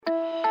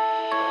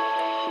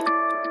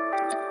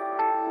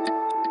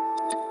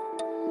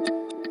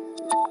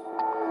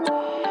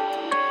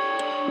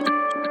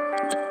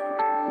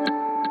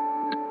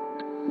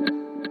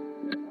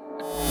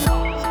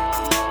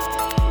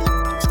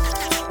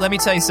Let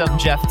me tell you something,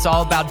 Jeff. It's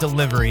all about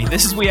delivery.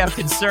 This is We Have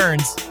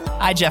Concerns.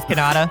 Hi, Jeff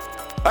Canada.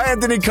 Hi,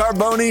 Anthony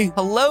Carboni.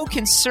 Hello,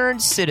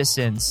 concerned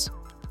citizens.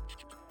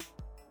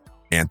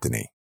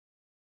 Anthony,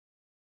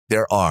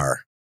 there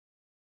are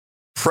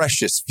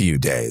precious few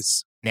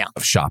days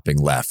of shopping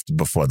left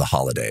before the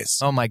holidays.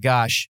 Oh my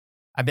gosh.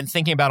 I've been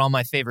thinking about all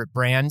my favorite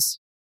brands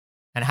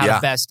and how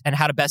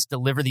to best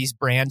deliver these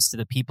brands to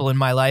the people in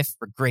my life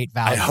for great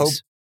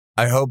values.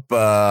 I hope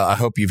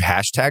you've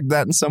hashtagged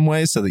that in some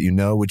way so that you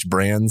know which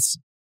brands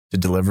to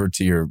deliver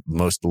to your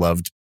most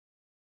loved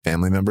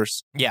family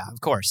members. Yeah,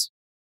 of course.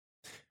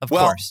 Of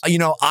course. course. You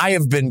know, I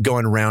have been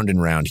going round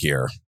and round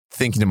here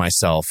thinking to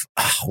myself,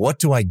 what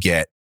do I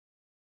get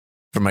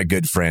for my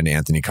good friend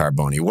Anthony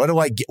Carboni? What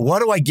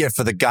do I get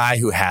for the guy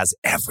who has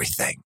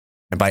everything?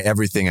 And by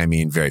everything, I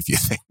mean very few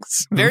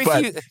things. Very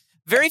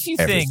few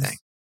things,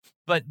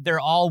 but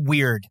they're all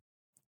weird.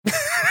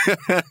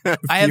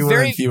 I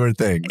have fewer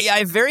things. Yeah, I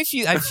have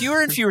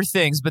fewer and fewer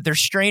things, but they're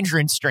stranger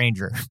and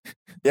stranger.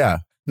 Yeah.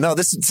 No,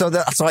 so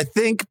I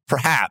think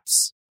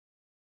perhaps,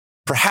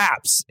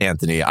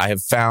 Anthony, I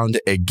have found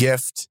a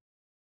gift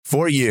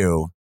for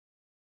you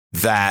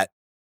that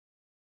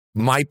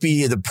might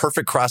be the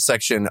perfect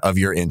cross-section of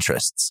your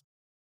interests.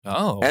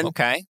 Oh, and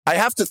okay. I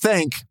have to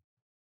thank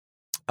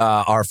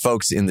our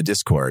folks in the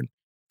Discord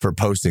for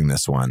posting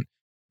this one.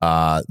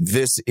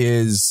 This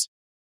is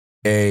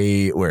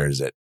where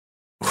is it?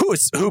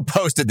 Who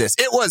posted this?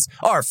 It was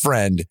our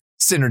friend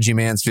Synergy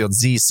Mansfield.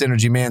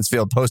 Synergy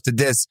Mansfield posted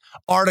this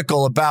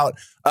article about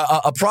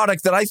a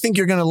product that I think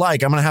you're going to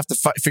like. I'm going to have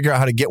to figure out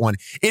how to get one.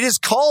 It is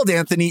called,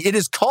 Anthony,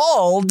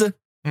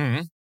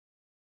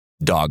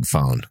 Dog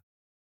Phone.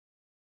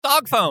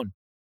 Dog Phone.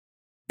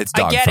 It's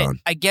Dog Phone.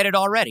 I get it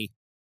already.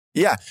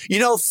 Yeah. You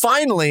know,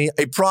 finally,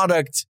 a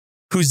product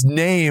whose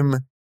name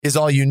is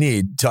all you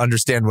need to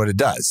understand what it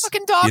does.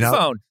 Fucking Dog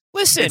Phone.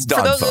 Listen,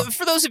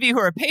 for those of you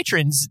who are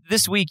patrons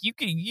this week,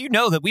 you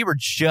know that we were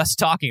just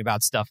talking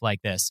about stuff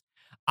like this.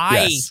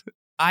 I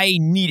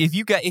need, if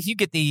you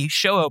get the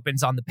show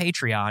opens on the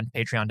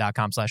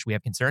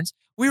patreon.com/wehaveconcerns,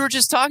 we were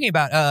just talking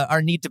about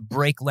our need to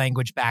break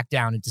language back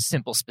down into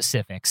simple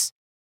specifics.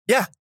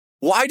 Yeah.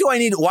 Why do I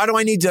need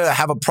to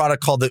have a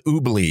product called the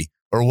Oobly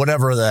or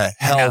whatever the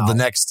hell the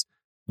next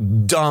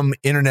dumb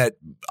internet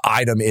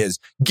item is?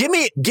 Give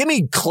me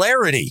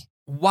clarity.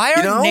 Why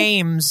are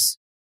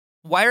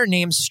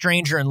names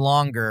stranger and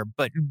longer,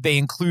 but they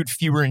include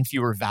fewer and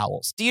fewer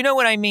vowels? Do you know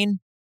what I mean?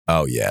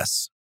 Oh,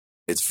 yes.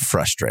 It's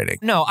frustrating.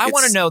 No, I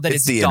want to know that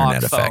it's the Dog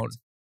internet Phone. Effect.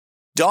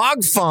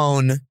 Dog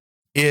Phone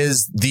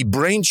is the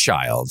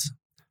brainchild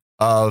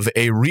of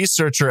a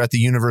researcher at the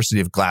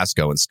University of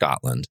Glasgow in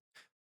Scotland.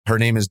 Her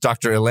name is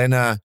Dr.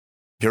 Elena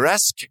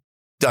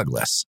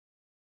Peiresk-Douglas.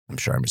 I'm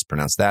sure I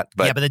mispronounced that.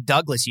 But the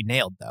Douglas you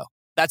nailed, though.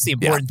 That's the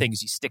important thing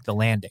is you stick the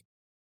landing.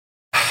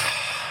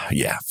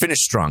 Yeah,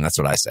 finish strong. That's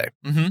what I say.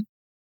 Mm-hmm.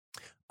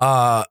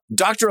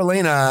 Dr.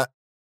 Elena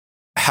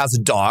has a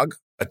dog,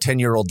 a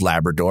 10-year-old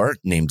Labrador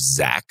named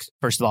Zach.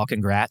 First of all,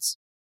 congrats.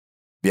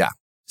 Yeah.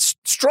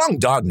 Strong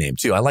dog name,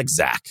 too. I like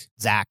Zach.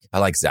 I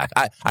like Zach.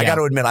 I got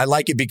to admit, I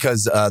like it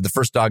because the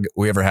first dog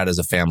we ever had as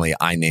a family,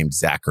 I named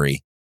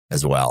Zachary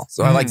as well.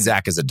 So I like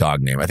Zach as a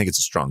dog name. I think it's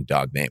a strong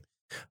dog name.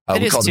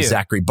 We called him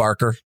Zachary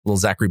Barker. Little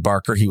Zachary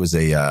Barker. He was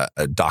a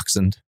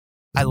dachshund.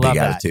 I love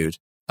that. Attitude.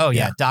 Oh,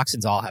 yeah.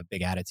 Dachshunds all have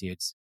big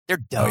attitudes. They're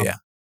dumb. Oh, yeah.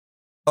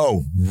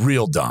 Oh,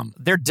 real dumb.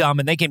 They're dumb,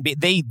 and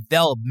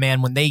they'll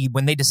when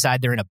they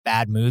decide they're in a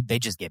bad mood, they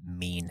just get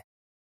mean.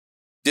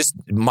 This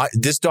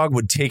dog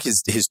would take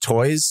his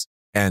toys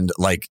and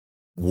like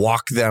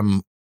walk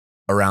them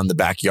around the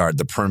backyard,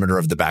 the perimeter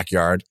of the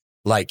backyard,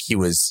 like he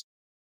was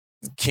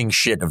king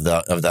shit of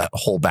the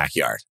whole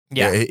backyard.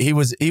 Yeah. He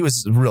was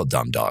a real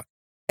dumb dog.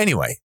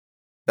 Anyway,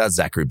 that's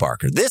Zachary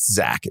Barker. This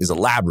Zach is a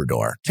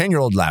Labrador,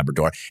 10-year-old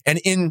Labrador. And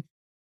in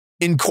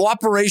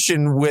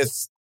cooperation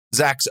with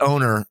Zach's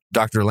owner,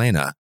 Dr.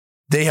 Elena,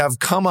 they have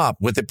come up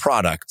with a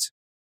product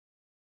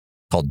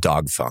called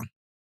Dog Phone.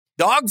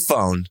 Dog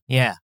Phone,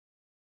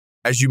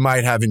 as you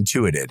might have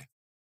intuited,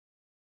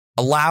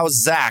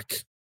 allows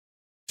Zach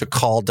to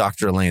call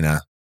Dr.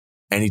 Elena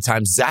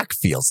anytime Zach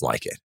feels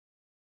like it.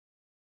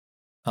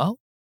 Oh?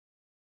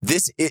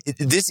 This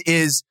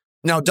is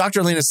now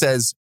Dr. Elena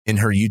says in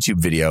her YouTube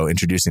video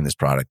introducing this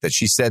product that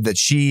she said that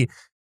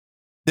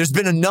there's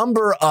been a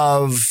number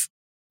of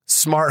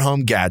smart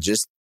home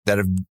gadgets that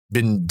have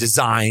been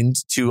designed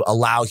to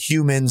allow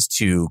humans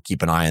to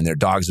keep an eye on their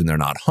dogs when they're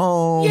not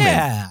home.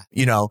 Yeah.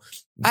 And,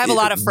 I have a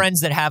lot of friends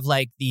that have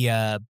like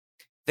the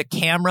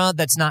camera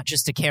that's not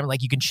just a camera.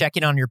 Like you can check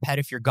in on your pet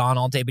if you're gone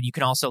all day, but you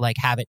can also like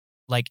have it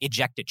like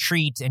eject a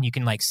treat and you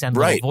can like send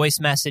little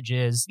voice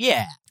messages.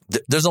 Yeah.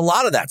 There's a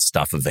lot of that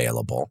stuff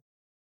available.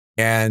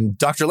 And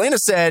Dr. Elena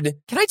said,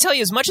 can I tell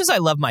you, as much as I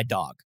love my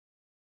dog,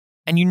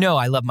 and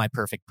I love my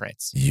Perfect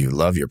Prince. You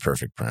love your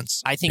Perfect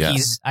Prince. I think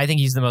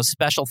he's the most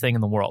special thing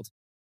in the world.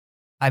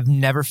 I've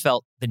never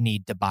felt the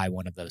need to buy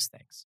one of those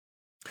things.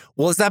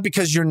 Well, is that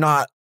because you're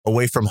not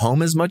away from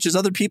home as much as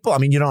other people? I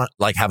mean, you don't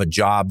like have a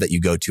job that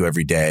you go to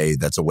every day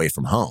that's away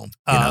from home.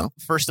 You know?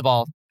 First of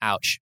all,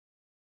 ouch.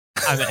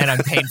 And I'm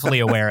painfully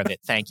aware of it.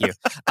 Thank you.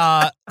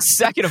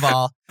 Second of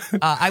all,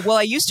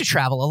 I used to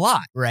travel a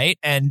lot, right?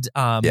 And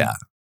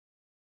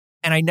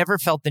and I never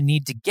felt the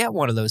need to get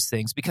one of those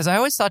things because I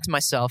always thought to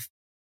myself,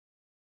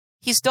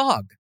 he's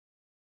dog.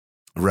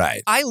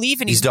 Right. I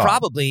leave and he's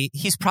probably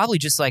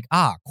just like,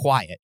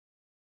 quiet.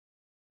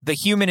 The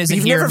human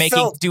isn't here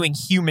doing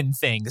human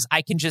things.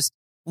 I can just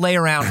lay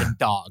around and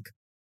dog.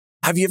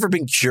 Have you ever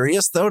been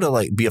curious though to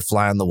like be a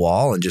fly on the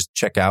wall and just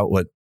check out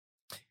what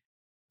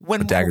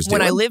Dagger's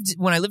doing?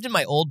 When I lived in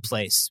my old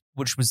place,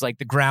 which was like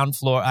the ground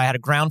floor, I had a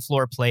ground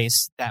floor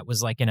place that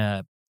was like in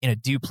a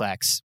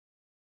duplex,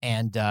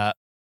 and I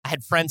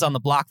had friends on the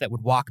block that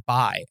would walk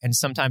by, and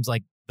sometimes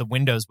like the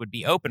windows would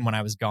be open when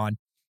I was gone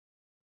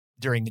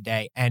during the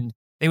day, and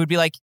they would be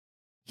like,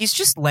 he's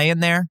just laying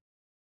there.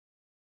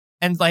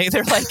 And like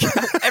they're like,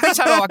 every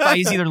time I walk by,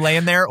 he's either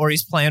laying there or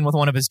he's playing with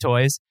one of his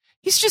toys.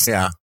 He's just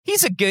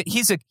he's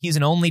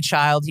an only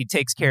child. He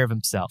takes care of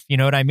himself. You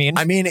know what I mean?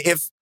 I mean,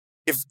 if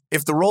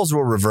the roles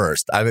were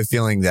reversed, I have a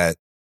feeling that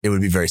it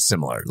would be very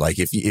similar. Like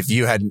if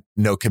you had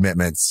no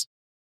commitments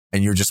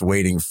and you're just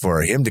waiting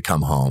for him to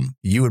come home,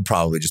 you would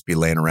probably just be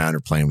laying around or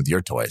playing with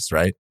your toys,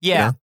 right? Yeah.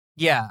 You know?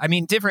 Yeah. I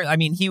mean, different. I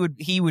mean,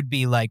 he would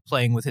be like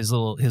playing with his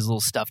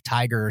little stuffed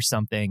tiger or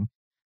something.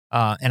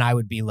 And I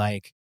would be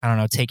like, I don't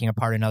know, taking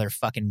apart another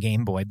fucking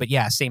Game Boy. But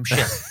yeah, same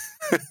shit.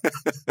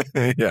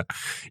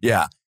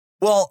 Yeah.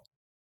 Well,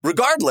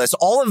 regardless,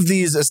 all of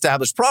these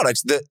established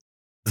products,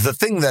 the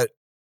thing that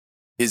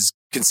is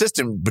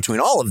consistent between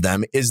all of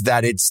them is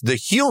that it's the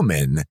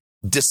human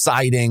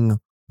deciding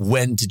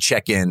when to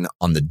check in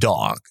on the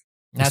dog.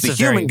 It's the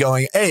human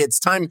going, hey, it's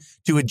time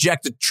to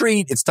eject a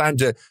treat. It's time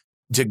to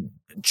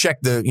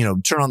check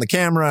turn on the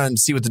camera and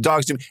see what the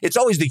dog's doing. It's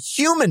always the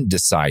human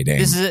deciding.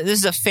 This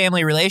is a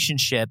family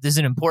relationship. This is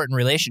an important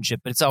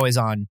relationship, but it's always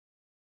on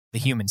the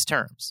human's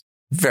terms.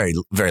 Very,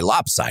 very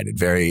lopsided,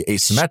 very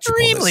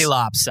asymmetrical. Extremely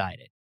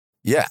lopsided.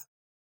 Yeah.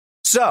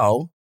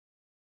 So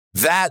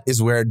that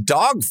is where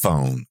dog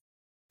phone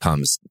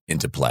comes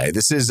into play.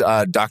 This is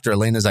Dr.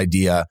 Elena's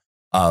idea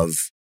of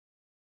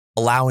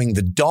allowing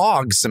the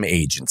dog some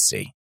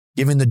agency,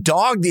 giving the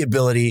dog the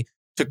ability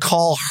to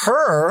call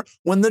her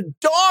when the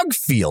dog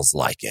feels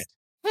like it.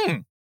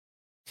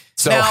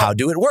 So now, how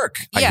do it work?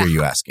 I hear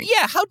you asking.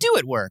 Yeah, how do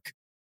it work?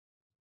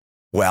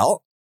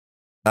 Well,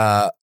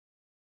 Dr.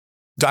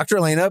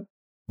 Elena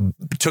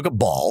took a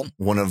ball,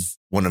 one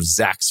of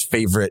Zach's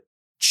favorite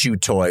chew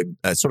toy,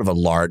 sort of a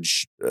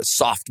large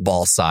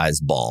softball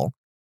sized ball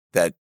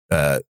that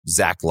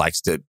Zach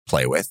likes to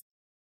play with,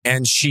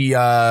 and she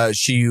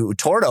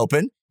tore it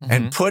open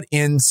and put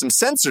in some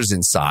sensors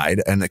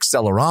inside, an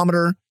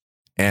accelerometer.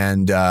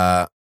 And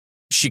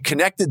she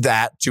connected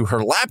that to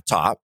her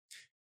laptop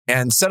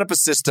and set up a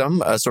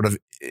system, a sort of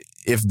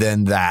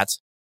if-then-that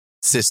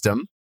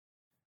system,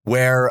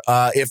 where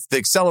if the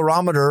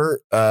accelerometer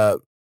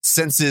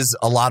senses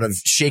a lot of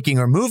shaking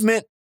or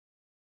movement,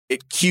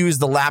 it cues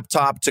the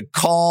laptop to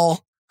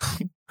call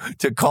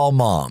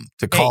mom,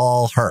 to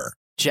call her.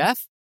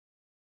 Jeff?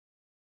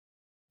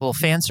 A little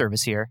fan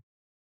service here.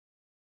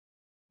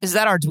 Is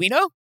that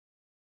Arduino?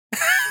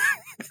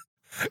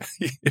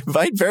 It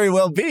might very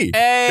well be.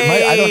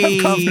 Hey. I don't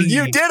have confidence.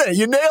 You did it.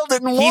 You nailed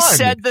it in one. He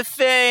said the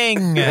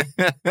thing.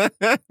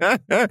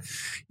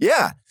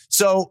 Yeah.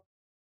 So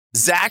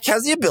Zach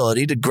has the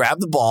ability to grab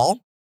the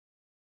ball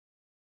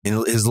in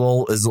his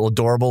little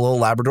adorable little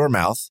Labrador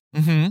mouth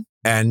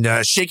and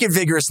shake it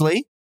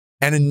vigorously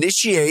and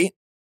initiate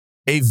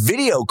a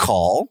video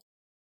call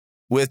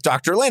with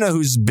Dr. Elena,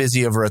 who's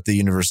busy over at the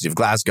University of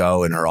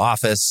Glasgow in her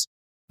office,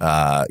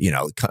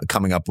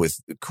 coming up with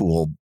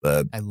cool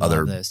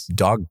other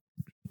dog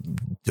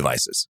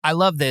devices. I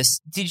love this.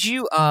 Did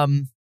you,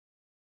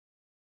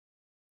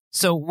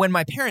 so when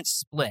my parents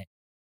split,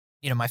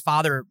 my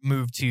father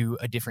moved to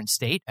a different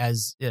state,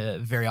 as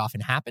very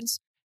often happens.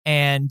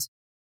 And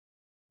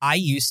I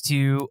used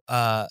to,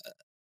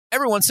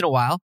 every once in a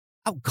while,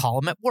 I would call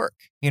him at work.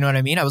 You know what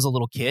I mean? I was a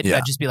little kid. Yeah.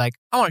 I'd just be like,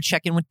 I want to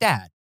check in with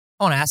dad.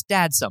 I want to ask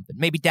dad something.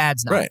 Maybe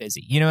dad's not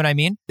busy. You know what I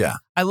mean? Yeah.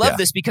 I love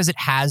this because it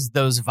has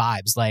those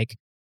vibes. Like,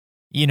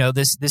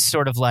 this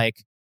sort of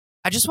like,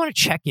 I just want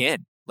to check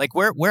in. Like,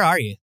 where are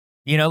you?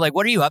 Like,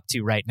 what are you up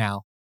to right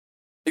now?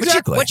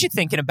 Exactly. What you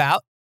thinking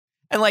about?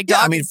 And like,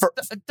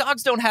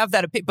 dogs don't have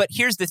that. But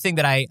here's the thing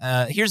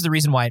that here's the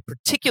reason why it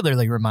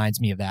particularly reminds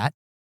me of that.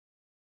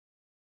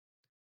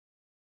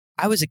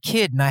 I was a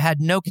kid and I had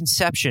no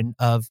conception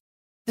of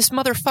this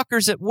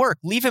motherfucker's at work.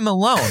 Leave him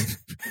alone.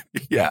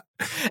 Yeah.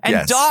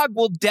 And dog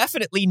will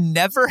definitely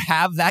never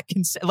have that.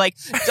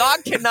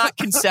 Dog cannot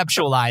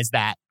conceptualize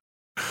that.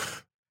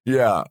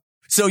 Yeah.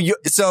 So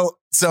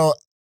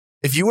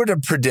if you were to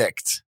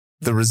predict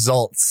the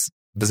results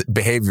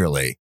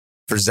behaviorally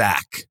for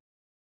Zach,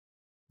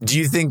 do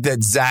you think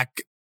that Zach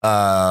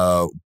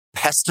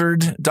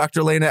pestered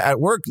Dr. Elena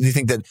at work? Do you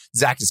think that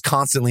Zach is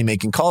constantly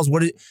making calls?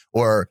 What's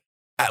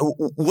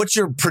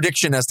your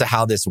prediction as to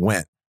how this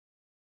went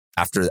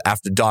after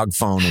dog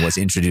phone was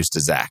introduced to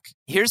Zach?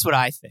 Here's what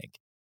I think.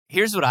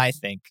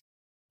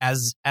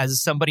 As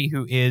somebody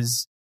who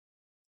is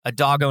a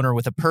dog owner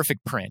with a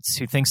perfect prince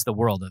who thinks the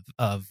world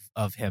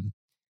of him.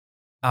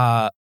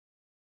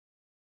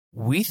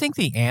 We think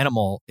the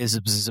animal is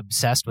as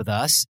obsessed with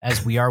us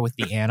as we are with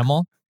the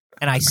animal.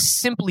 And I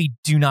simply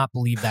do not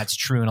believe that's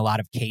true in a lot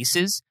of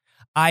cases.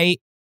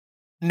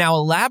 Now,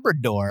 a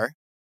Labrador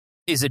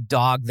is a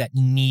dog that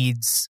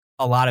needs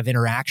a lot of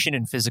interaction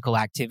and physical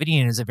activity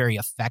and is a very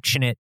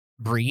affectionate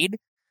breed.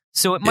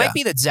 So it might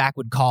be that Zach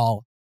would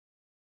call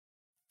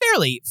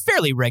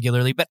fairly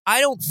regularly, but I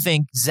don't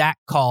think Zach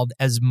called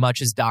as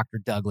much as Dr.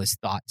 Douglas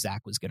thought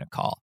Zach was going to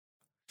call.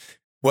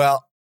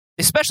 Well,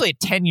 especially at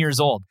 10 years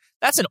old.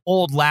 That's an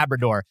old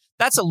Labrador.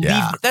 That's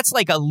that's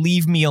like a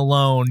leave me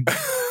alone.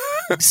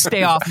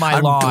 Stay off my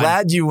lawn. I'm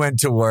glad you went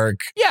to work.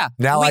 Yeah.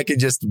 Now I can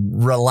just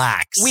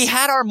relax. We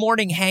had our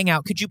morning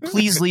hangout. Could you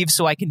please leave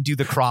so I can do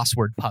the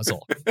crossword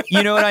puzzle?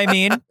 You know what I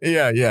mean?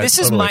 Yeah. This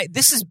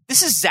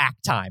is Zach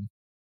time.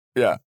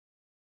 Yeah.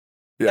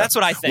 That's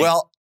what I think.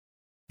 Well,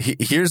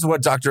 here's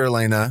what Dr.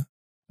 Elena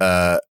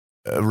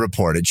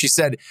reported. She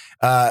said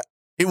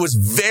it was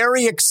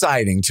very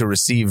exciting to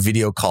receive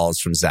video calls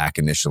from Zach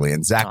initially,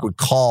 and Zach would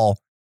call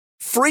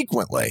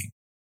frequently.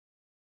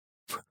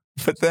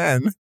 But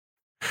then,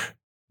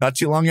 not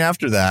too long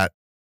after that,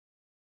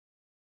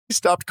 he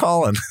stopped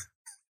calling.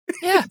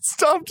 Yeah.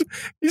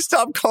 He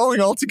stopped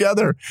calling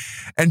altogether.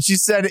 And she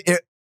said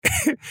it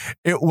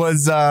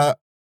was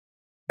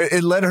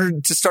it led her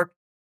to start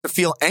to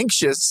feel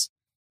anxious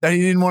that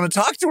he didn't want to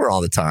talk to her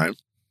all the time.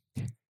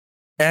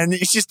 And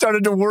she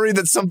started to worry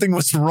that something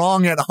was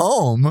wrong at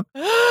home.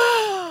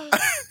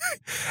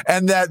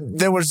 And that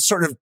there was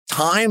sort of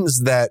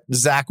times that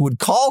Zach would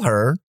call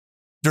her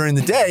during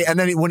the day. And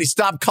then when he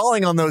stopped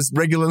calling on those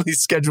regularly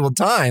scheduled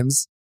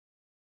times,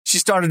 she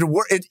started to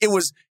worry. It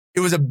was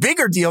a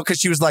bigger deal because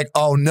she was like,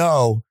 oh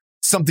no,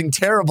 something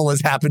terrible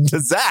has happened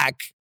to Zach.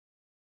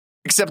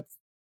 Except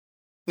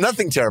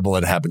nothing terrible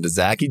had happened to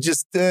Zach. He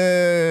just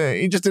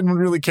didn't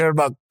really care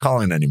about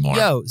calling anymore.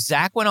 Yo,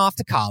 Zach went off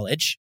to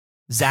college.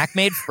 Zach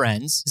made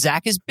friends.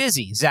 Zach is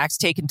busy. Zach's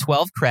taken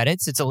 12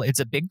 credits. It's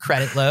a big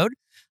credit load.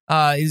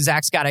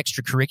 Zach's got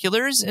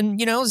extracurriculars, and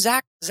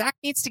Zach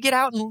needs to get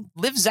out and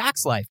live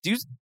Zach's life.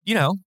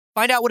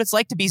 Find out what it's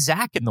like to be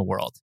Zach in the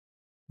world.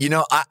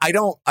 I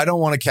don't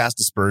want to cast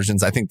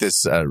aspersions. I think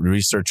this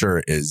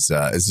researcher is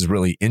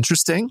really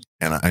interesting,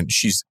 and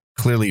she's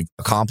clearly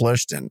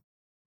accomplished and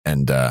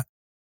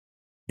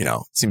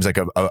seems like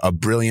a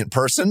brilliant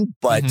person.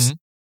 But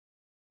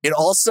it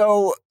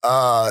also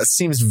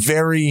seems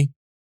very,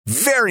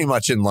 very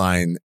much in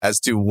line as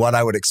to what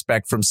I would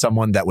expect from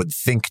someone that would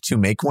think to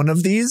make one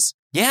of these.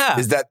 Yeah.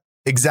 Is that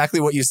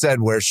exactly what you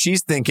said, where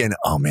she's thinking,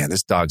 oh man,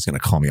 this dog's going to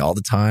call me all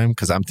the time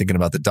because I'm thinking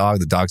about the dog.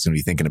 The dog's going to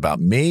be thinking about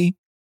me.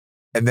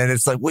 And then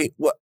it's like, wait,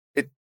 what?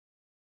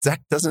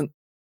 Zach doesn't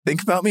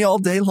think about me all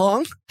day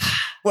long?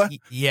 What?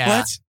 Yeah.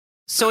 What?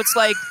 So it's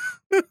like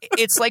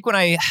when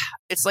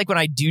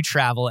I do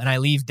travel and I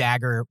leave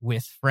Dagger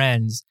with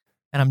friends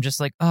and I'm just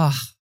like, oh,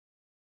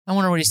 I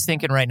wonder what he's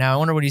thinking right now. I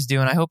wonder what he's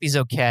doing. I hope he's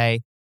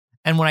okay.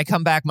 And when I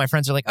come back, my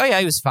friends are like, oh yeah,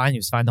 he was fine. He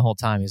was fine the whole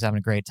time. He was having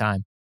a great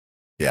time.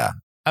 Yeah.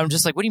 I'm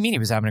just like, what do you mean he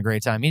was having a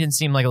great time? He didn't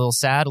seem like a little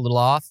sad, a little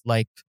off,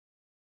 like,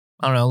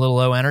 I don't know, a little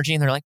low energy.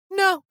 And they're like,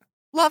 no,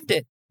 loved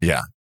it.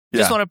 Yeah.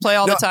 Just want to play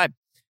all the time.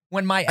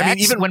 When my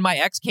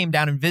ex came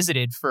down and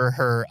visited for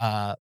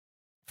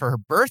her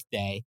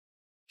birthday,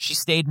 she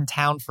stayed in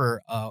town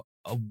for a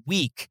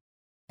week.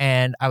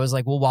 And I was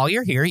like, well, while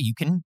you're here, you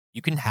can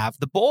have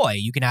the boy,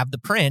 you can have the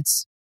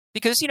prince.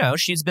 Because,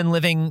 she's been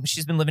living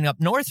up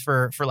north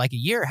for like a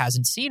year,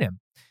 hasn't seen him.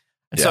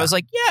 And so I was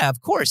like, yeah,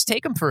 of course,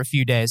 take him for a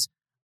few days.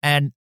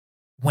 And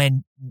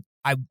when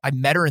I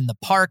met her in the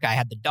park, I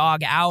had the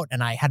dog out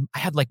and I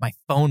had like my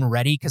phone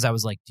ready because I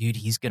was like, dude,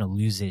 he's going to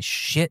lose his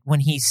shit when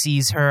he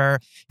sees her.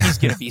 He's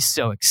going to be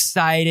so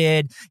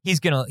excited.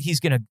 He's going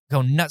to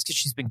go nuts because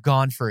she's been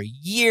gone for a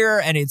year.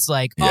 And it's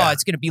like,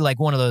 it's going to be like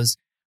one of those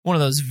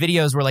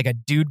videos where like a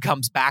dude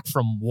comes back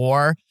from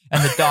war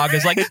and the dog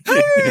is like,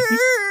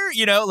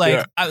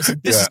 I was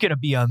like, this is going to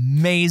be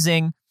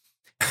amazing.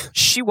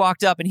 She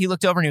walked up and he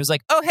looked over and he was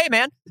like, oh, hey,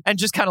 man. And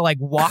just kind of like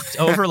walked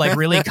over like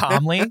really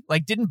calmly,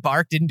 like didn't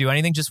bark, didn't do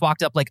anything. Just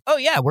walked up like, oh,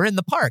 yeah, we're in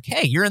the park.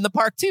 Hey, you're in the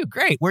park, too.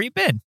 Great. Where you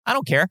been? I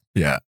don't care.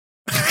 Yeah.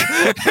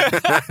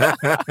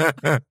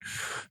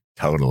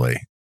 Totally.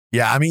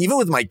 Yeah. I mean, even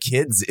with my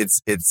kids,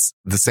 it's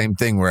the same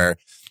thing where,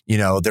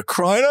 they're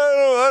crying,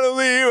 I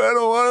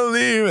don't want to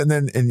leave. And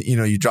then,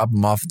 you drop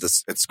them off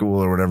at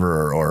school or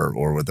whatever,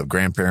 or with a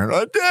grandparent,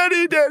 oh,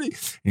 daddy. And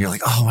you're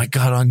like, oh my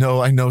God, I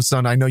know,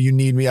 son, I know you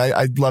need me.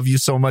 I love you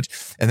so much.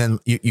 And then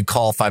you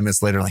call 5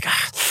 minutes later, like,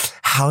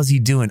 how's he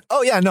doing?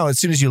 Oh yeah, no, as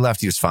soon as you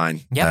left, he was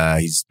fine. Yeah.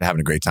 He's having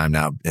a great time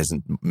now.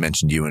 Hasn't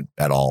mentioned you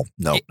at all.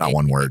 No, not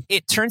one word.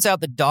 It turns out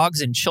that dogs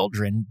and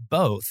children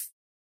both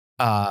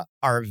are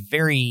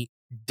very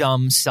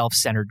dumb,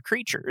 self-centered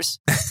creatures.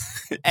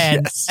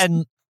 And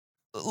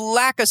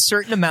lack a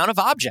certain amount of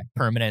object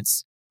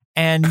permanence.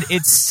 And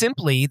it's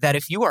simply that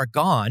if you are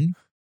gone,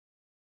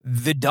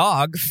 the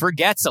dog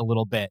forgets a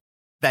little bit.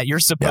 that you're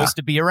supposed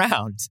to be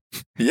around.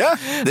 Yeah.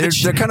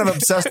 They're kind of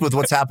obsessed with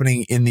what's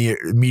happening in the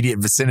immediate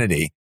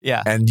vicinity.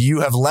 Yeah. And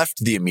you have left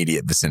the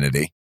immediate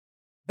vicinity.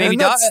 Baby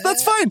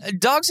that's fine.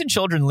 Dogs and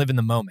children live in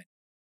the moment.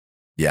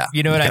 Yeah.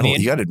 You know what I mean?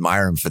 You got to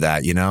admire them for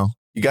that, you know?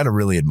 You got to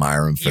really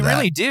admire them for that. You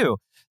really do.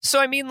 So,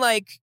 I mean,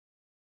 like,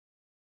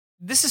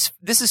 this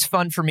is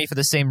fun for me for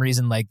the same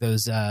reason, like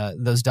those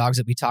dogs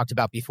that we talked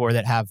about before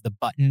that have the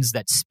buttons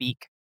that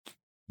speak.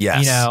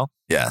 Yes. You know?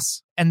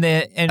 Yes. And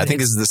I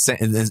think it's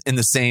in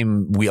the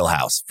same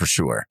wheelhouse for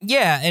sure.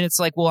 Yeah. And it's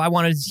like, well, I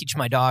wanted to teach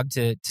my dog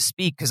to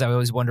speak because I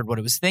always wondered what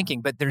it was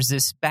thinking. But there's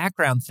this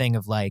background thing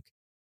of like,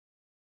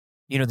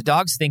 you know, the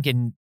dog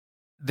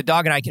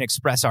and I can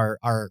express our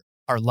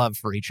love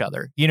for each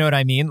other. You know what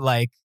I mean?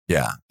 Like,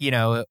 yeah, you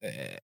know,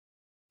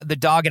 the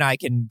dog and I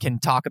can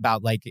talk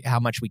about like how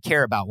much we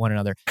care about one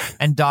another.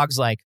 And dog's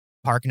like,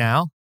 park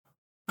now.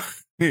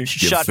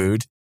 Shut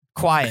food.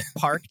 Quiet.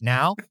 Park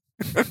now.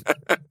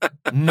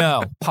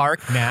 No,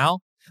 park now.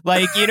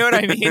 Like, you know what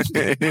I mean?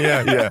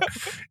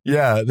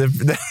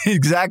 Yeah.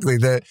 Exactly.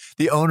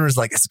 The owner's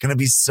like, it's going to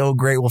be so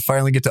great. We'll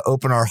finally get to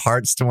open our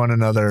hearts to one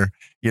another.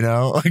 You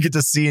know, I get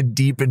to see it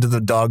deep into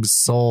the dog's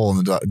soul.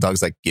 And the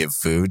dog's like, give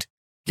food.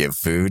 You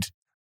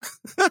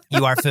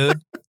are food.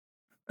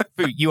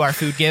 You are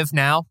food. Give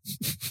now.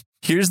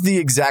 Here's the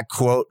exact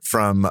quote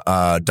from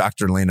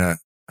Dr. Lena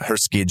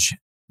Herskage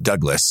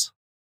Douglas.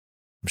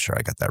 I'm sure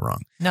I got that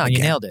wrong. No, you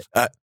nailed it.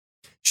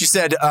 She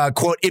said,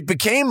 quote, "It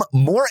became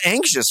more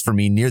anxious for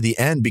me near the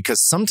end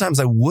because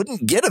sometimes I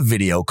wouldn't get a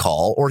video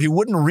call or he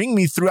wouldn't ring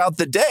me throughout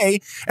the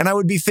day. And I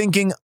would be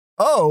thinking,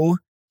 oh,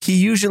 he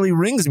usually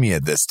rings me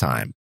at this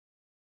time."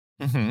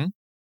 Mm-hmm.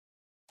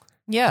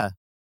 Yeah.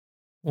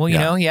 Well, you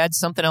know, he had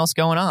something else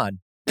going on.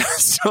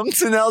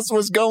 Something else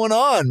was going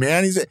on,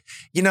 man. He's,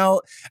 you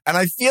know, and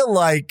I feel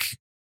like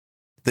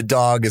the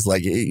dog is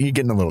like, you're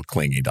getting a little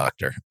clingy,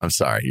 doctor. I'm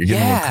sorry. You're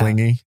getting a little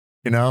clingy,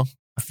 you know?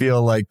 I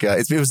feel like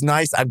it was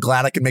nice. I'm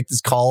glad I can make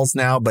these calls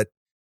now, but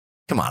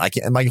come on, I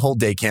can't. My whole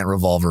day can't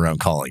revolve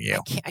around calling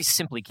you. I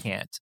simply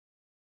can't.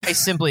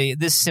 This simply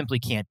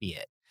can't be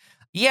it.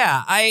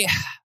 Yeah,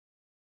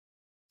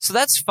 so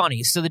that's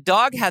funny. So the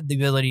dog had the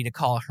ability to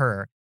call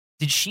her.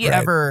 Did she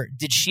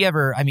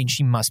ever, I mean,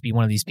 she must be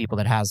one of these people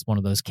that has one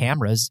of those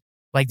cameras.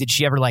 Like, did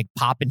she ever like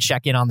pop and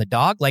check in on the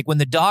dog? Like when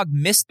the dog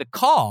missed the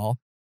call,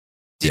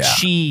 did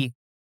she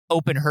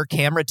open her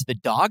camera to the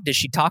dog? Does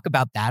she talk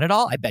about that at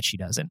all? I bet she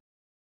doesn't.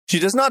 She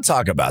does not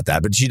talk about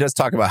that, but she does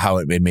talk about how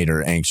it made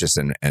her anxious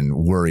and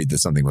worried that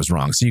something was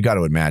wrong. So you got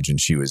to imagine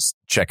she was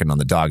checking on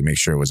the dog, make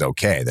sure it was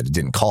okay, that it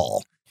didn't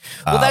call.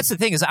 Well, that's the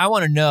thing is I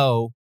want to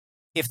know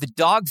if the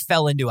dog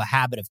fell into a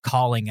habit of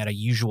calling at a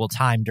usual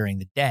time during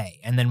the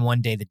day, and then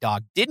one day the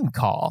dog didn't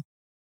call,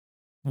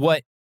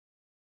 what,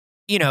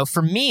 you know,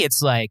 for me,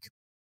 it's like,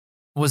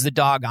 was the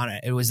dog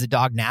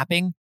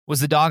napping? Was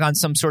the dog on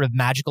some sort of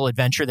magical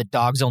adventure that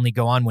dogs only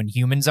go on when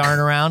humans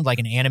aren't around, like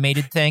an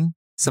animated thing?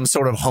 Some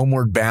sort of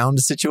homeward bound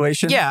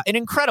situation? Yeah, an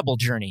incredible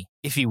journey,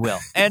 if you will.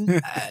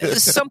 And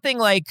something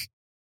like,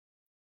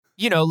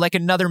 you know, like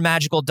another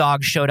magical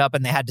dog showed up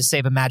and they had to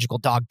save a magical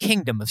dog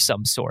kingdom of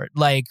some sort.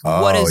 Like,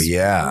 what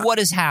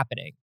is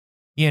happening?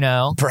 You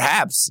know?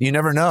 Perhaps. You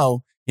never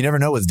know. You never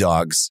know with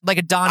dogs. Like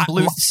a Don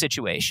Bluth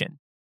situation.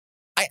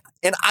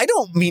 I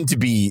don't mean to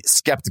be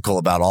skeptical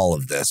about all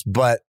of this,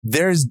 but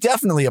there's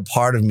definitely a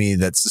part of me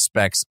that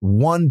suspects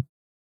one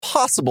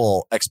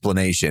possible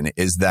explanation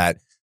is that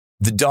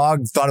the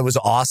dog thought it was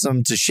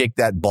awesome to shake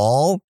that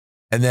ball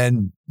and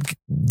then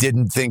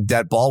didn't think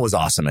that ball was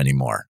awesome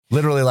anymore.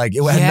 Literally, like,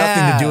 it had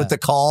nothing to do with the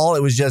call.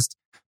 It was just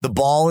the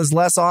ball is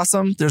less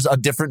awesome. There's a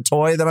different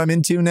toy that I'm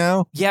into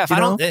now. Yeah, if I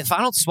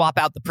don't swap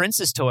out the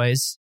princess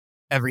toys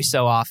every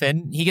so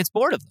often, he gets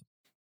bored of them.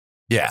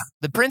 Yeah.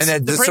 The prince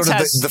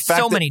has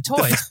so many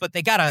toys, but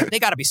they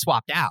gotta be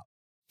swapped out.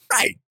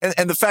 Right.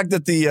 And the fact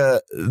that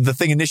the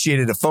thing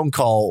initiated a phone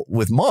call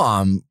with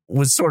mom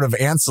was sort of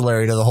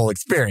ancillary to the whole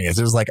experience.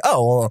 It was like,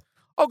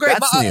 great.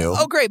 That's new.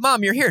 Oh, great,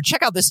 Mom, you're here.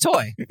 Check out this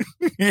toy.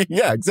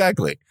 Yeah,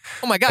 exactly.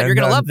 Oh, my God, you're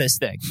going to love this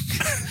thing.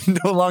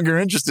 No longer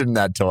interested in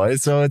that toy.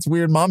 So it's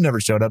weird Mom never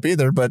showed up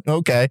either, but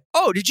okay.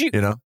 Oh, did you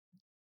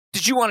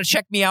want to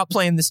check me out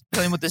playing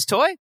with this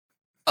toy?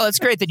 Oh, that's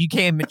great that you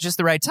came at just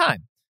the right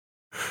time.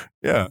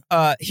 Yeah.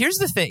 Here's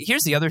the thing.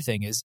 Here's the other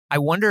thing is I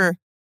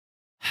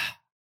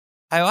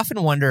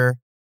often wonder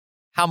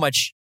how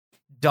much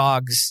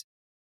dogs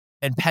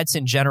and pets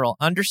in general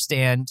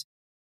understand,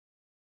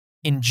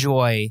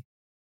 enjoy,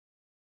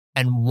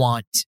 and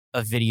want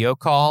a video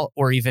call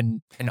or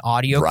even an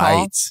audio call.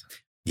 Right.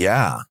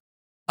 Yeah.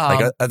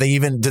 Like,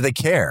 do they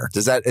care?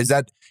 Is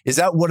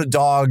that what a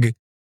dog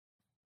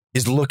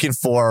is looking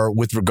for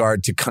with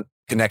regard to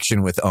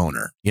connection with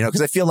owner? You know,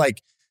 because I feel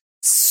like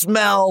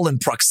smell and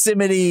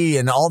proximity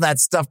and all that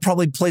stuff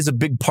probably plays a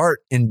big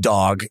part in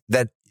dog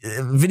that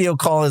video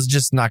call is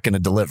just not going to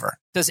deliver.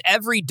 Does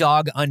every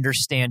dog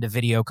understand a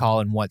video call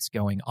and what's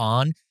going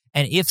on?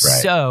 And if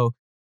so,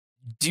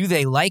 do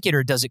they like it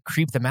or does it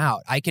creep them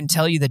out? I can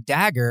tell you that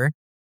Dagger,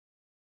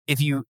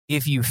 if you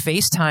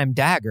FaceTime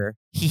Dagger,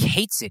 he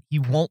hates it. He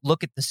won't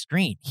look at the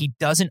screen. He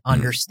doesn't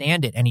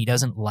understand it and he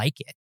doesn't like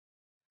it.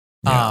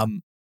 Yeah.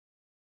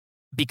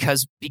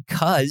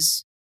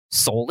 Because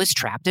soul is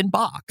trapped in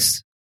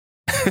box.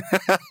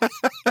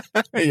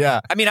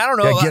 Yeah. I mean, I don't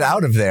know. Yeah, get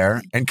out of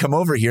there and come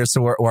over here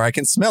so where I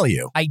can smell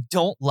you. I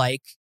don't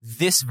like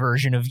this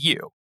version of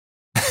you.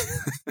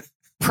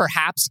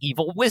 Perhaps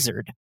evil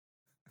wizard.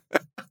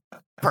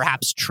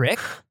 Perhaps trick.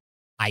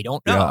 I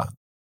don't know. Yeah.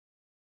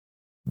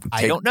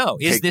 I don't know.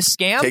 Is this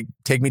scam?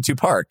 Take me to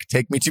park.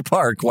 Take me to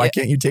park. Why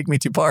can't you take me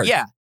to park?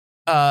 Yeah.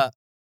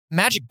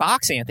 Magic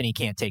Box Anthony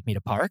can't take me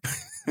to park.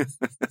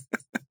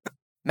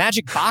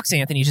 Magic Box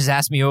Anthony just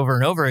asked me over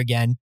and over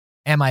again,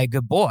 am I a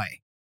good boy?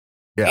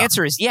 Yeah.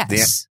 Answer is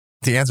yes.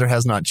 The answer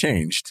has not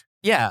changed.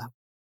 Yeah.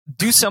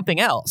 Do something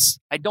else.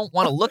 I don't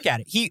want to look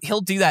at it.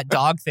 He'll do that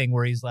dog thing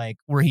where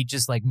he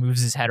just like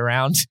moves his head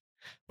around.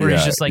 Where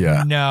he's just like,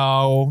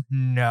 no,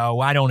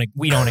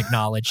 we don't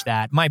acknowledge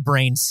that. My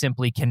brain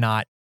simply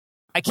cannot.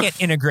 I can't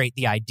integrate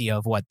the idea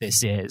of what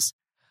this is.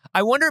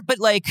 I wonder, but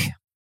like,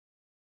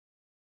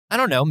 I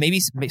don't know. Maybe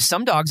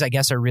some dogs, I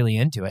guess, are really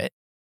into it.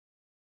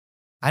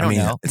 I don't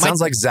know. It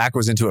sounds like Zach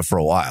was into it for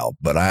a while,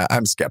 but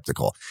I'm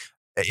skeptical.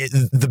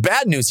 The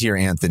bad news here,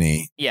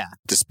 Anthony,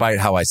 despite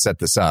how I set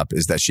this up,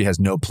 is that she has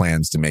no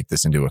plans to make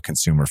this into a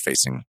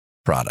consumer-facing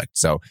product.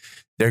 So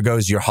there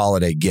goes your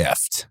holiday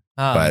gift.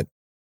 But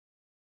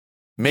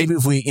maybe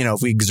if we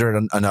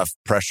exert enough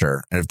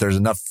pressure, and if there's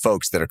enough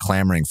folks that are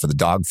clamoring for the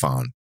dog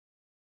phone,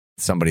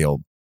 somebody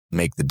will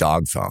make the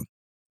dog phone.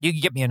 You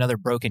can get me another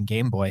broken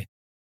Game Boy.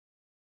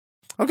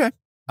 Okay.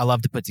 I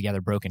love to put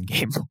together broken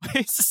Game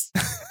Boys.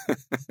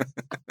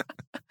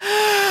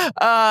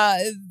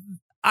 I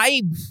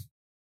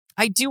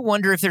do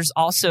wonder if there's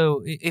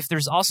also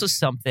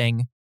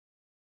something.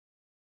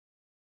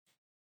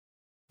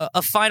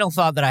 A final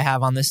thought that I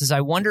have on this is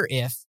I wonder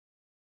if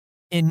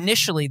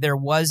initially there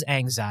was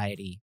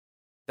anxiety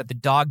that the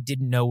dog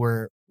didn't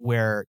know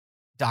where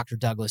Dr.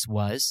 Douglas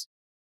was.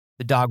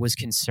 The dog was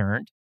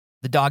concerned.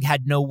 The dog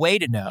had no way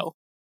to know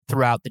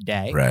throughout the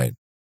day. Right.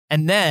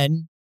 And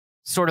then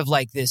sort of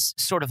like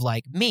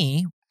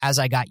me, as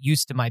I got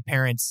used to my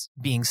parents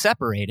being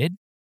separated,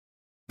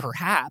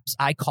 perhaps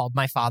I called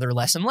my father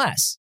less and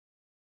less.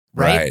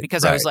 Right?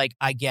 Because I was like,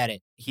 I get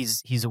it.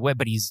 He's away,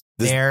 but he's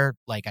there.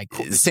 Like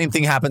the same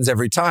thing happens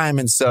every time.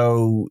 And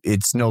so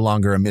it's no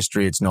longer a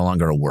mystery. It's no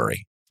longer a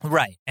worry.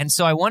 Right. And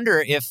so I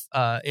wonder if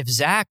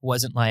Zach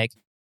wasn't like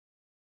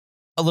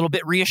a little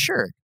bit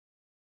reassured,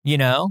 you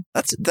know?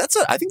 I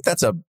think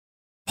that's a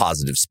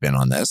positive spin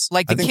on this.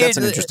 Like I think that's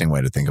an interesting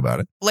way to think about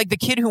it. Like the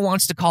kid who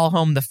wants to call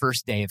home the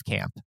first day of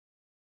camp.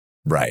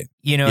 Right.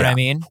 You know what I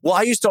mean? Well,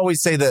 I used to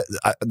always say that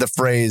the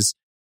phrase,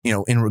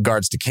 in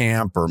regards to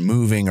camp or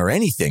moving or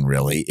anything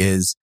really,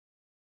 is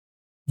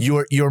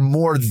you're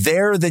more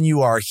there than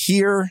you are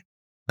here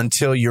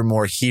until you're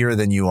more here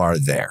than you are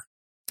there.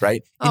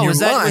 Right? Was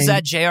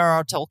that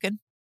J.R.R. Tolkien?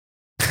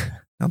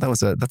 No,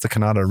 that's a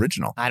Kannada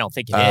original. I don't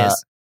think it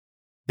is.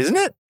 Isn't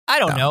it? I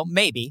don't know.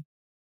 Maybe.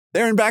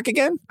 There and back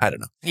again? I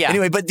don't know. Yeah.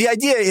 Anyway, but the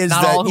idea is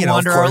not that all who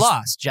wander are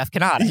lost. Jeff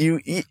Kannada.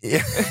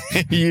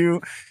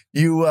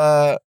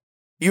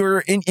 You're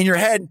in your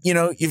head.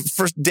 Your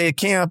first day of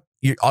camp,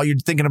 all you're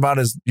thinking about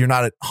is you're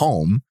not at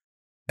home,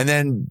 and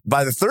then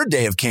by the third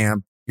day of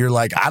camp, you're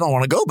like, I don't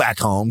want to go back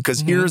home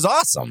because here's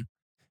awesome.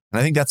 And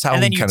I think that's how.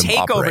 And then you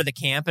take over the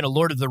camp in a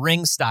Lord of the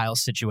Rings style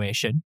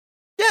situation.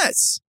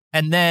 Yes.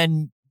 And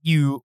then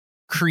you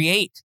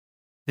create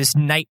this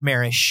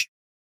nightmarish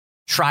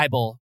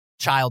tribal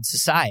child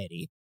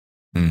society.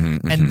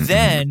 And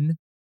then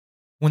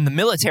when the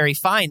military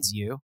finds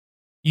you,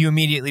 you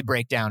immediately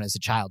break down as a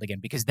child again,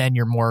 because then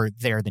you're more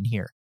there than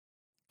here.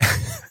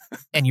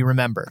 And you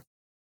remember.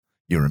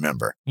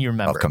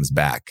 All comes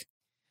back.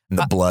 And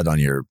the blood on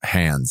your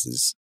hands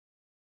is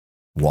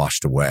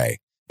washed away.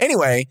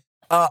 Anyway,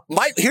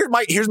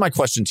 here's my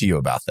question to you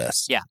about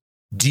this. Yeah.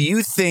 Do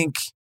you think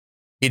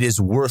it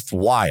is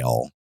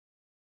worthwhile,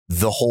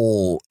 the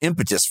whole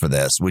impetus for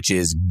this, which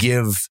is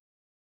give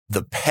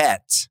the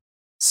pet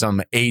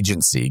some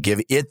agency,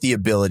 give it the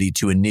ability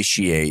to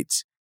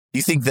initiate? Do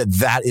you think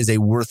that is a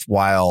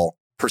worthwhile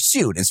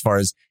pursuit as far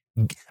as,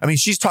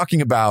 she's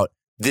talking about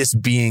this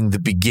being the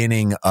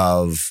beginning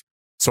of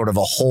sort of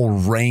a whole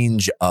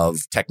range of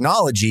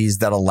technologies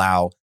that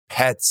allow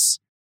pets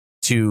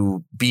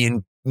to be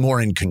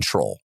more in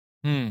control.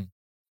 I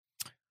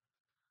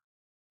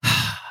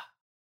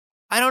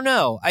don't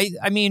know.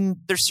 I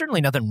mean, there's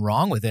certainly nothing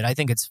wrong with it. I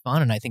think it's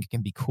fun and I think it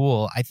can be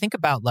cool. I think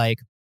about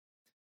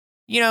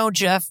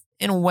Jeff,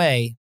 in a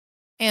way,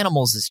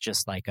 animals is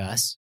just like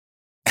us.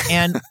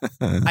 And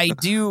I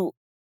do,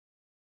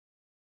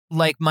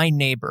 like, my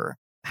neighbor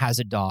has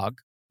a dog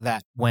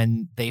that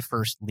when they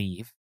first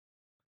leave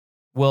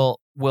will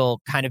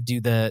kind of do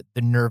the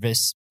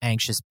nervous,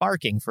 anxious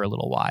barking for a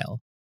little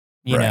while,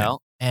 you know?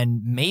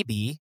 And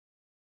maybe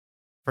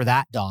for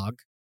that dog,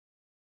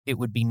 it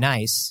would be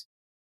nice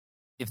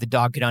if the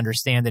dog could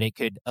understand that it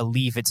could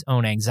alleviate its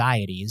own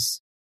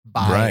anxieties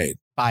by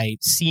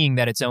seeing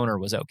that its owner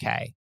was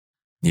okay.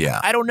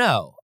 Yeah. I don't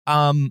know.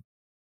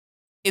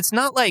 it's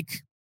not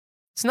like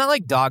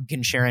dog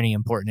can share any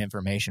important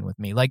information with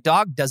me. Like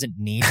dog doesn't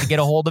need to get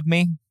a hold of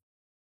me.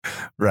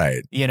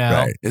 Right. You know,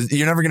 right.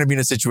 You're never going to be in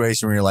a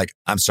situation where you're like,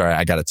 I'm sorry,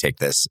 I got to take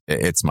this.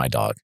 It's my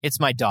dog. It's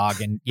my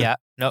dog. And yeah,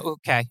 no.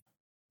 Okay.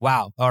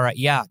 Wow. All right.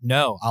 Yeah.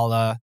 No,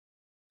 I'll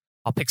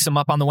pick some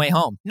up on the way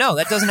home. No,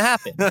 that doesn't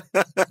happen.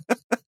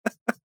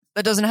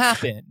 That doesn't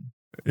happen.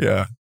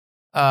 Yeah.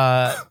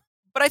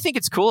 But I think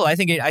it's cool. I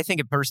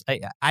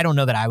don't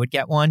know that I would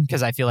get one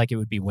because I feel like it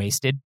would be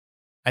wasted.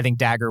 I think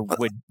Dagger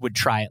would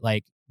try it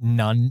like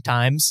none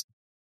times.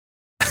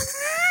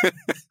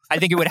 I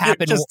think it would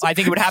happen. I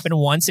think it would happen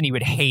once, and he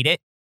would hate it,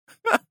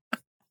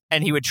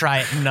 and he would try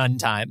it none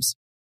times.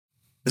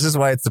 This is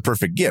why it's the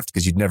perfect gift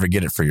because you'd never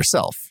get it for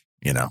yourself.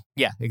 You know?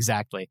 Yeah,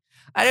 exactly.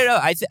 I don't know.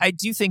 I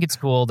do think it's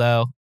cool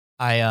though.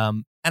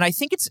 And I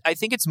think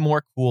it's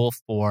more cool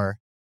for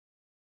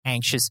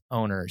anxious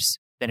owners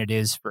than it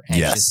is for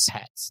anxious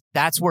pets.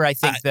 That's where I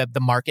think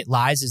the market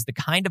lies. Is the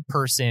kind of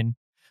person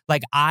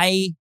like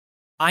I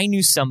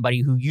knew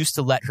somebody who used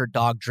to let her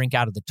dog drink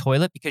out of the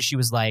toilet because she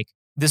was like,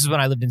 this is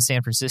when I lived in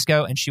San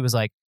Francisco, and she was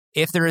like,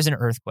 if there is an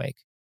earthquake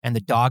and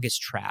the dog is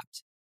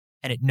trapped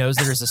and it knows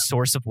there is a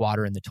source of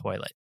water in the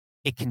toilet,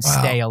 it can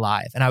stay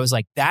alive. And I was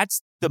like,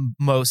 that's the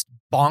most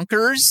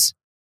bonkers.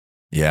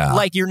 Yeah.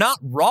 Like, you're not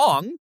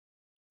wrong,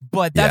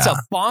 but that's a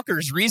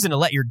bonkers reason to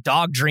let your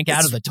dog drink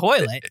out of the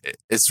toilet.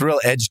 It's real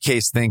edge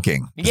case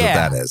thinking. Is what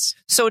that is.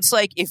 So it's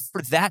like, if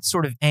for that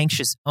sort of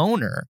anxious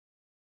owner,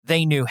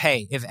 they knew,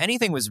 hey, if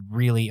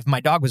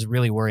my dog was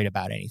really worried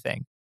about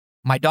anything,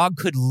 my dog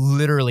could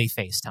literally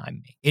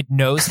FaceTime me. It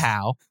knows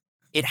how.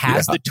 It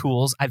has the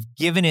tools. I've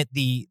given it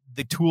the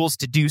tools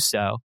to do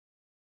so.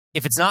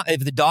 If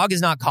the dog is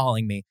not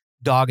calling me,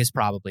 dog is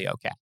probably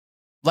okay.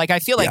 Like, I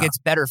feel like it's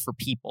better for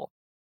people.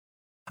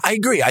 I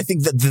agree. I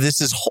think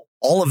that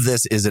all of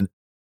this is an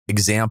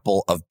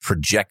example of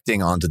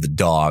projecting onto the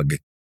dog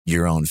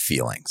your own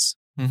feelings.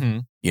 Mm-hmm.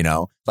 You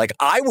know, like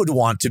I would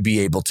want to be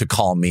able to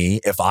call me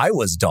if I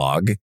was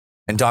dog,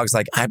 and dog's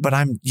like,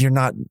 you're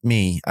not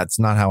me. That's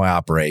not how I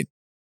operate.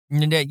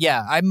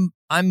 Yeah,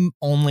 I'm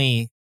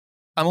only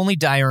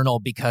diurnal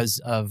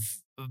because of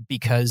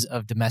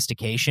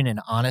domestication, and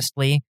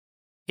honestly,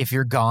 if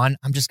you're gone,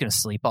 I'm just gonna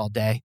sleep all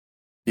day.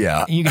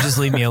 Yeah, you can just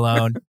leave me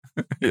alone.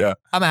 Yeah,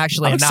 I'm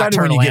actually a excited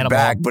nocturnal when you animal. get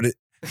back, but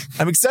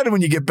I'm excited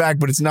when you get back,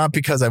 but it's not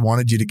because I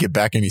wanted you to get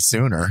back any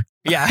sooner.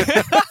 Yeah.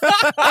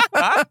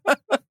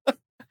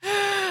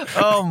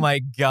 Oh my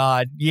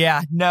God.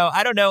 Yeah. No,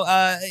 I don't know.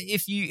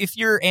 If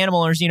you're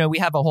animal owners, you know, we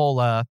have a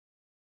whole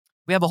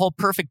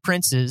Perfect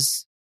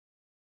Princes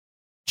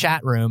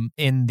chat room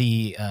in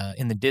the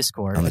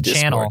Discord, on the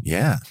Discord, channel.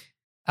 Yeah.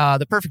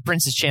 The Perfect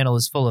Princes channel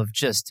is full of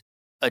just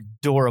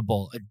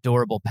adorable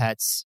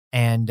pets.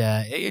 And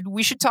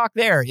we should talk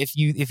there if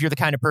you're the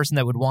kind of person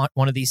that would want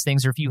one of these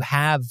things, or if you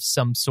have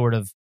some sort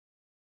of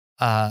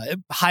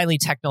highly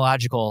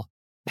technological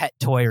pet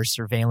toy or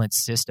surveillance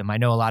system. I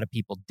know a lot of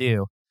people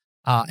do.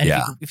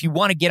 If you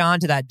want to get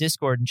onto that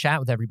Discord and chat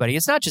with everybody,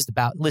 it's not just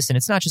about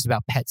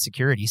pet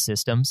security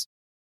systems,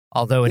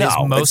 although it is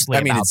mostly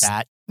about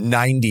that.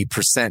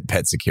 90%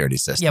 pet security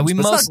systems. Yeah, it's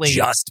not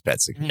just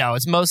pet security. No,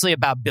 it's mostly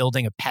about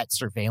building a pet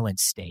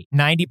surveillance state.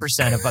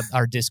 90% of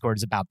our Discord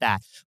is about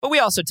that. But we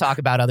also talk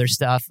about other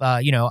stuff.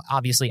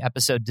 Obviously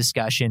episode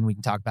discussion. We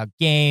can talk about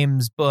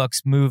games,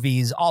 books,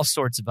 movies, all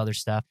sorts of other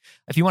stuff.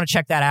 If you want to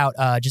check that out,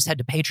 just head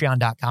to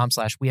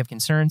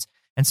patreon.com/wehaveconcerns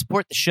and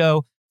support the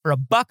show for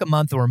 $1 a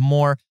month or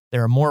more.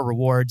 There are more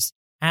rewards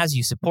as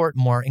you support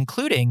more,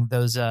 including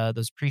those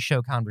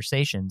pre-show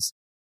conversations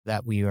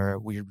that we were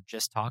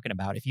just talking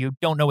about. If you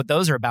don't know what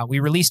those are about, we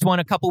released one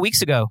a couple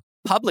weeks ago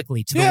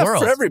publicly to the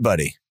world. For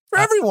everybody. For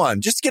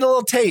everyone. Just get a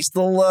little taste,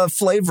 a little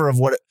flavor of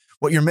what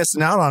you're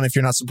missing out on if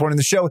you're not supporting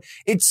the show.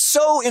 It's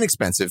so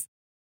inexpensive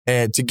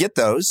to get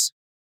those.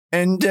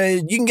 And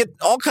you can get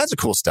all kinds of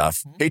cool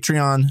stuff.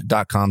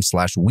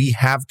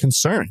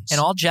 Patreon.com/wehaveconcerns. And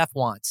all Jeff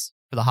wants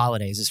for the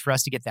holidays is for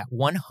us to get that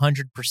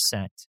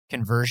 100%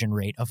 conversion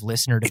rate of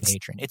listener to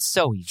patron. It's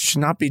so easy. It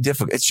should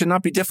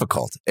not be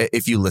difficult.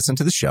 If you listen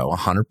to the show,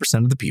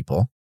 100% of the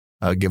people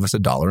give us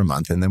 $1 a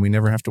month, and then we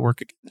never have to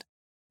work again.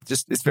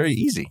 It's very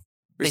easy.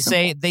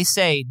 They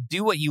say,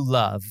 do what you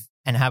love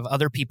and have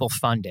other people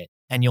fund it,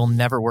 and you'll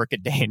never work a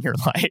day in your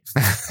life.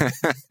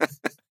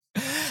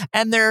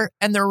 and they're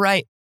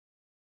right.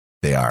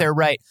 They are. They're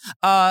right.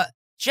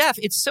 Jeff,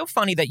 it's so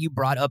funny that you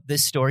brought up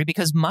this story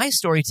because my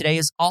story today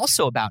is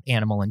also about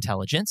animal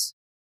intelligence.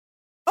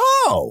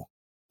 Oh,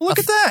 look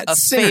at that.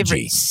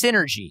 Synergy.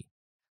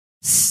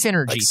 Like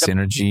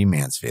Synergy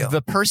Mansfield.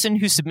 The person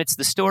who submits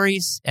the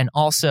stories and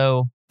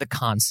also the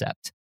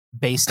concept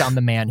based on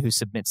the man who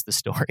submits the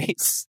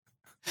stories.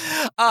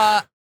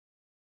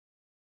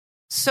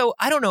 So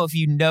I don't know if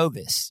you know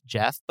this,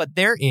 Jeff, but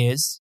there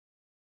is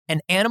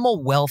an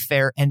animal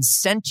welfare and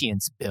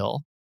sentience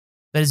bill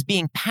that is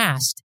being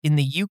passed in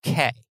the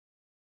UK.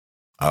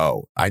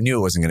 Oh, I knew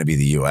it wasn't going to be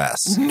the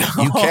U.S. No.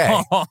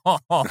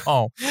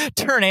 UK.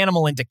 Turn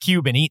animal into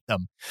cube and eat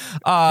them.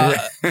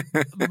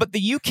 But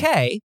the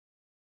UK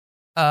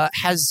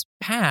has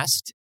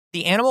passed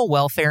the Animal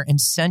Welfare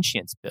and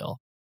Sentience Bill.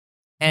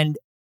 And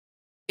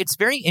it's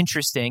very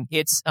interesting.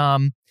 It's a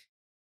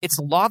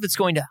law that's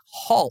going to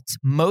halt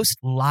most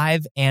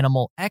live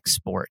animal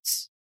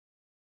exports.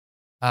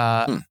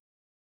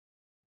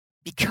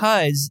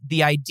 Because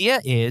the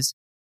idea is,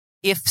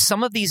 if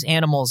some of these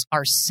animals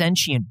are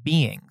sentient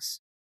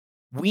beings,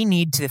 we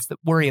need to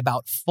worry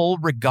about full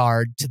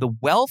regard to the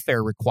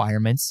welfare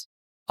requirements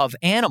of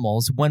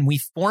animals when we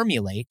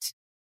formulate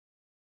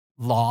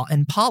law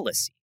and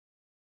policy.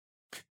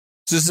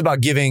 So this is about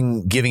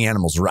giving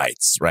animals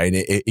rights,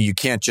 right? You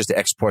can't just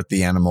export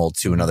the animal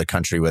to another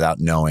country without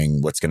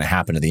knowing what's going to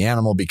happen to the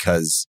animal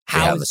because they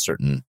have a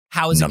certain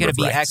How is it going to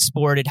be rights.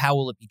 exported? How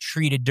will it be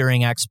treated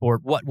during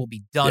export? What will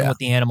be done with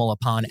the animal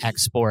upon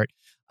export?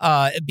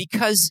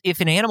 Because if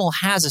an animal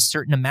has a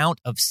certain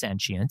amount of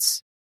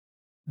sentience,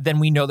 then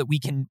we know that we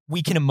can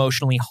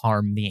emotionally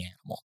harm the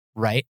animal,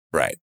 right?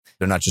 Right.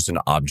 They're not just an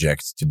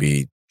object to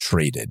be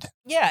traded.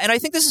 Yeah, and I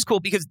think this is cool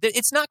because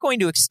it's not going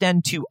to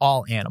extend to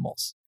all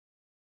animals.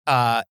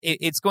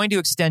 It's going to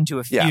extend to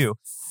a few. Yeah.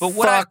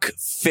 But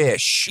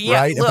fish,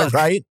 right? Look,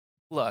 right?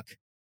 Look,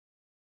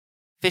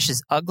 fish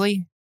is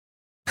ugly.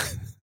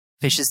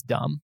 Fish is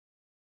dumb.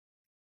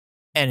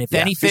 And if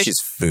any fish is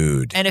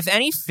food. And if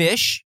any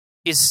fish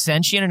is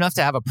sentient enough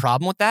to have a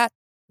problem with that,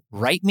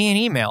 write me an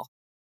email.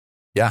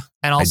 Yeah.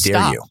 And I'll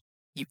stop. Dare you.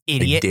 You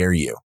idiot. I dare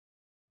you.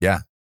 Yeah.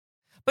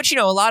 But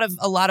a lot of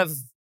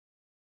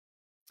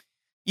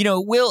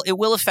it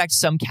will affect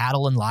some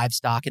cattle and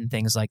livestock and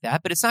things like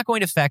that, but it's not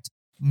going to affect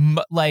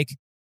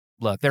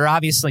look, there are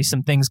obviously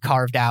some things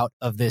carved out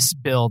of this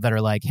bill that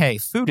are like, hey,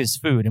 food is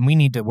food and we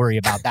need to worry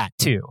about that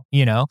too,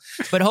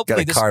 But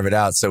hopefully carve it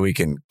out so we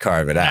can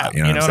carve it out,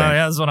 you know what I'm saying?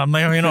 That's what I'm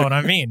you know what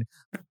I mean.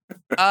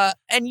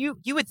 And you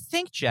would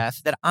think,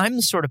 Jeff, that I'm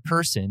the sort of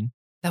person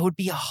that would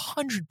be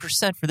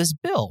 100% for this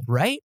bill,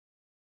 right?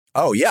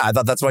 Oh, yeah. I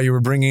thought that's why you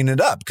were bringing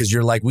it up, because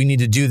you're like, we need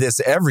to do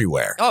this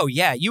everywhere. Oh,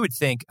 yeah. You would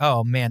think,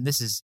 oh, man,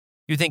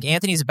 you think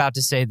Anthony's about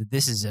to say that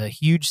this is a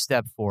huge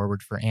step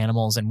forward for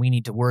animals and we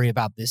need to worry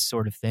about this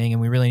sort of thing.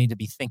 And we really need to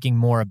be thinking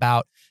more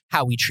about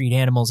how we treat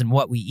animals and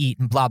what we eat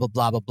and blah, blah,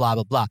 blah, blah, blah,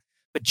 blah, blah.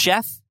 But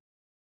Jeff,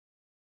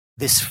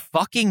 this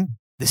fucking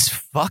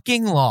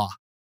law.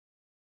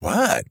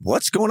 What?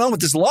 What's going on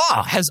with this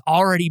law? Has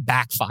already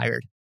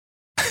backfired.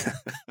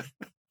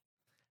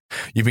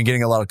 You've been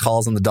getting a lot of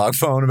calls on the dog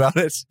phone about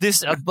it?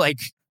 This,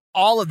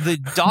 all of the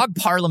dog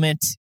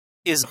parliament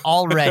is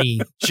already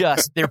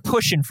they're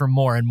pushing for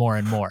more and more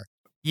and more.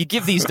 You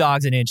give these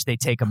dogs an inch, they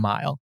take a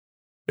mile.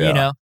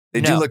 Yeah.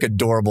 They do look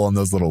adorable in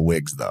those little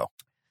wigs, though.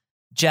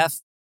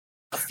 Jeff,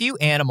 a few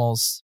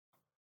animals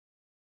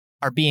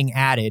are being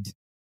added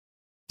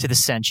to the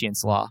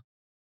sentience law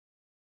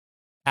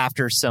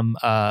after some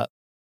findings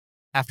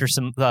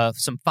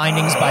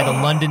by the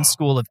London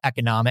School of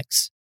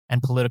Economics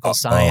and Political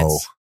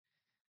Science.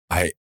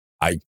 I'm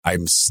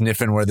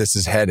sniffing where this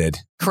is headed.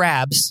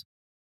 Crabs,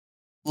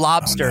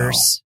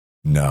 lobsters.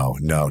 No,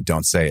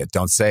 don't say it.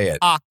 Don't say it.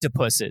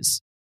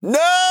 Octopuses.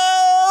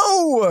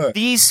 No!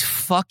 These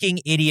fucking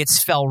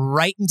idiots fell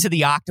right into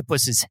the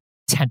octopus's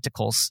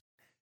tentacles.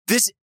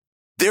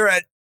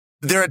 They're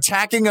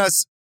attacking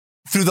us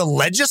through the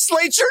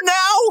legislature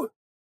now?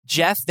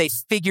 Jeff, they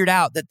figured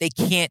out that they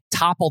can't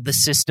topple the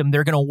system.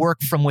 They're going to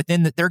work from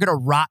within. They're going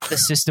to rot the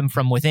system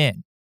from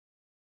within.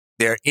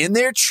 They're in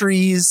their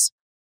trees,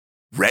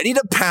 ready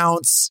to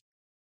pounce,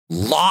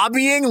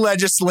 lobbying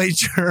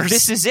legislatures.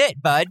 This is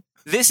it, bud.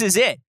 This is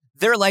it.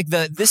 They're like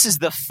this is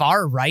the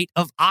far right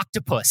of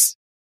octopus.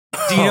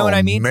 Do you know what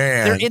I mean?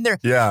 Man. They're in there.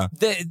 Yeah.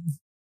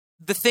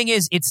 The thing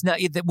is, it's not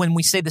that when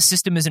we say the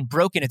system isn't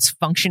broken, it's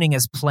functioning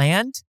as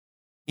planned.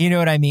 You know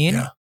what I mean?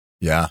 Yeah.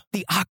 Yeah.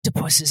 The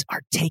octopuses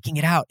are taking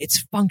it out.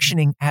 It's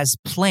functioning as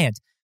planned.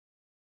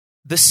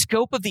 The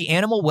scope of the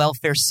Animal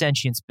Welfare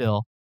Sentience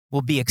Bill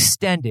will be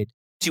extended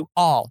to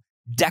all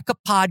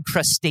decapod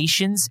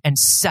crustaceans and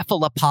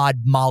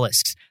cephalopod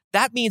mollusks.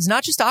 That means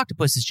not just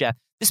octopuses, Jeff.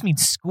 This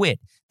means squid.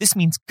 This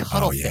means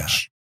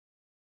cuttlefish.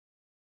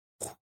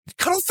 Oh, yeah.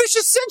 Cuttlefish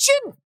is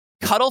sentient?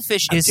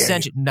 Cuttlefish is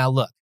sentient. Now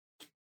look,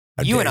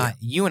 you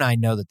and I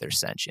know that they're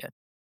sentient.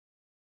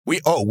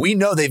 We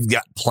know they've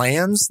got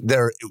plans.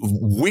 They're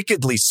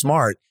wickedly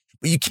smart,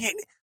 but you can't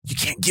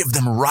give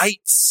them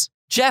rights.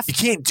 Jeff, you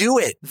can't do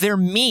it. They're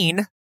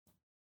mean.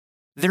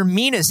 They're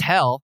mean as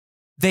hell.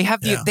 They have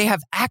they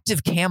have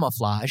active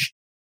camouflage.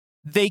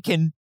 They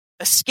can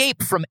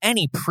escape from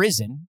any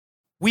prison.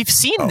 We've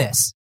seen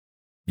this.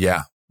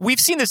 Yeah. We've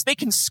seen this. They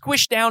can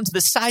squish down to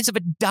the size of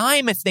a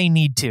dime if they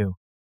need to.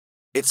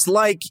 It's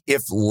like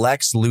if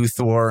Lex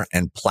Luthor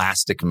and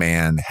Plastic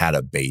Man had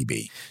a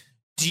baby.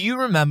 Do you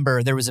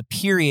remember there was a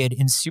period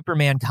in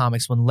Superman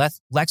comics when Lex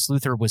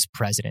Luthor was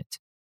president?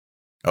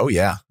 Oh,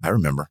 yeah. I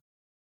remember.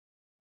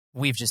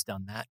 We've just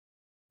done that.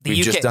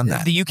 We've just done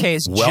that. The UK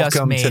is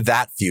Welcome just to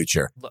that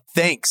future. Look.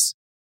 Thanks,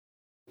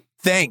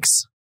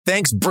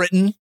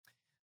 Britain.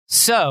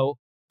 So,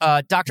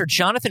 Dr.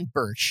 Jonathan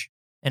Birch,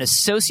 an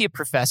associate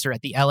professor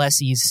at the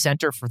LSE's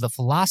Center for the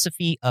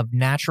Philosophy of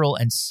Natural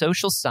and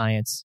Social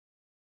Science,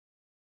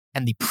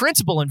 And the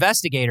principal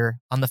investigator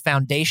on the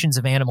Foundations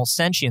of Animal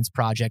Sentience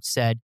project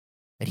said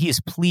that he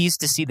is pleased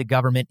to see the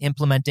government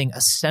implementing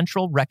a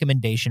central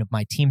recommendation of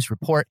my team's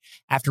report.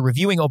 After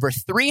reviewing over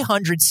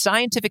 300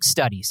 scientific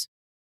studies,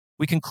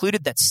 we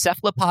concluded that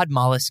cephalopod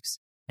mollusks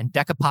and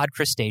decapod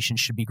crustaceans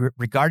should be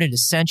regarded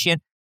as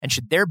sentient and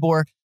should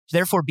therefore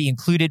be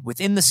included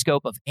within the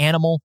scope of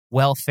animal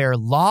welfare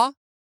law.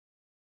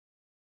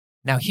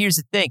 Now, here's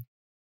the thing.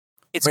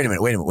 Wait a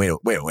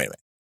minute.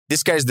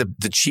 This guy's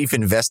the chief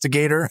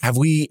investigator. Have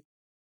we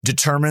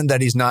determined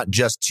that he's not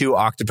just two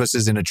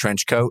octopuses in a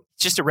trench coat?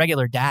 Just a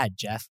regular dad,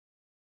 Jeff.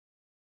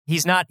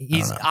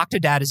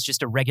 Octodad is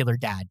just a regular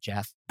dad,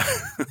 Jeff.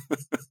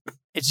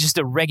 It's just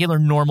a regular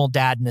normal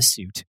dad in a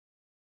suit.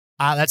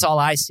 That's all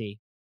I see.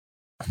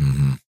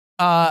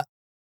 Mm-hmm.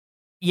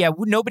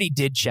 Nobody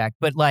did check,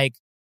 but like,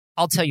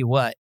 I'll tell you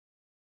what.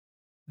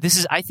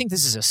 I think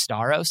this is a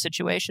Starro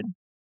situation.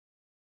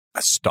 A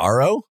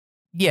Starro?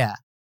 Yeah.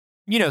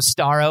 You know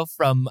Starro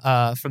from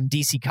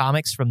DC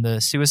Comics, from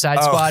the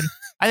Suicide Squad.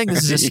 I think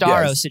this is a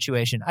Starro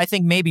situation. I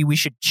think maybe we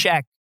should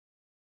check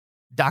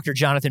Dr.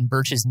 Jonathan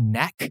Birch's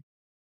neck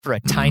for a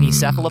tiny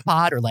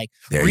cephalopod, or like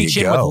reach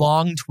in with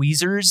long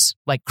tweezers,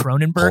 like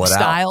Cronenberg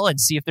style, and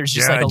see if there's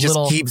just like a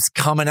little. It just keeps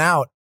coming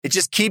out. It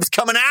just keeps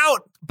coming out.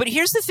 But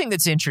here's the thing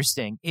that's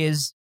interesting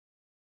is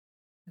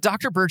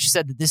Dr. Birch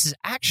said that this is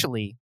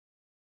actually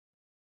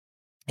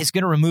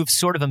going to remove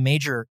sort of a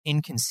major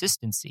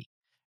inconsistency.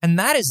 And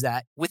that is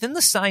that within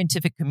the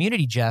scientific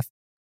community, Jeff,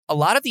 a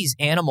lot of these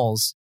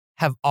animals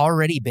have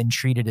already been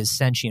treated as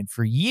sentient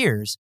for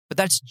years, but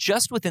that's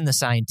just within the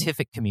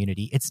scientific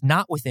community. It's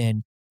not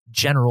within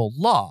general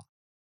law.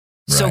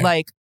 Right. So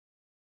like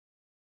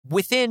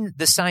within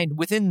the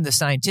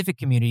scientific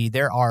community,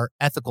 there are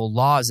ethical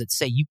laws that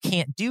say you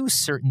can't do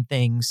certain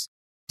things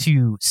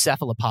to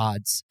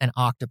cephalopods and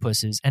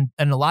octopuses and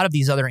a lot of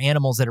these other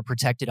animals that are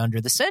protected under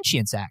the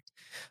Sentience Act,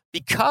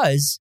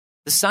 because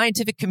the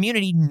scientific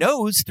community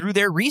knows through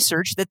their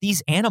research that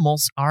these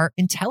animals are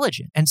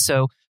intelligent. And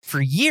so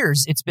for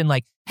years, it's been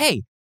like,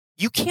 hey,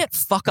 you can't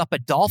fuck up a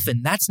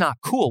dolphin. That's not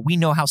cool. We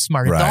know how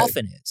smart a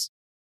dolphin is.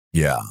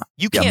 Yeah.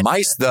 You can't. Yeah,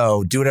 mice,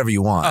 though, do whatever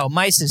you want. Oh,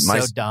 mice is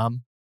so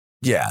dumb.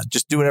 Yeah,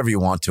 just do whatever you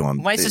want to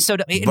them. Mice is so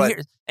dumb.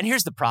 And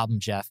here's the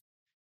problem, Jeff.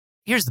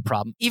 Here's the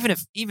problem. Even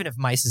if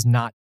mice is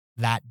not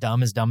that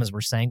dumb as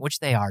we're saying, which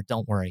they are,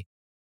 don't worry.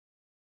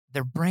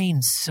 Their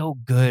brain's so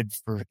good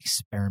for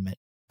experiment.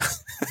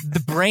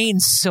 The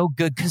brain's so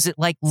good because it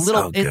like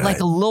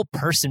a little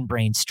person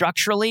brain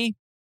structurally.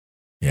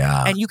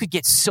 Yeah. And you can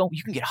get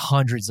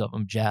hundreds of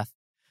them, Jeff.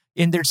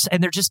 And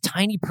they're just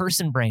tiny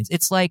person brains.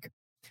 It's like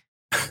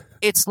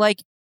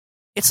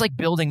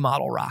building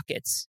model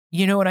rockets.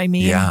 You know what I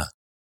mean? Yeah.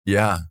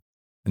 Yeah.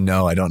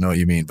 No, I don't know what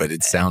you mean, but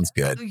it sounds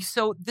good.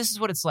 So this is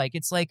what it's like.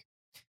 It's like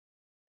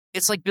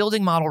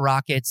building model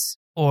rockets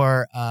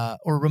or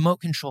remote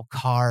control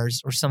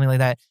cars or something like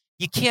that.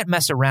 You can't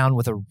mess around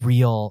with a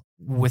real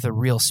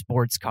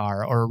sports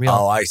car or a real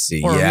I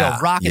see. Or a real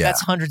rocket. Yeah.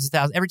 That's hundreds of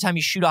thousands. Every time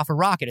you shoot off a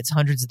rocket, it's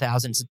hundreds of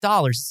thousands of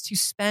dollars. It's too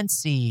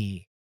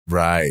expensive.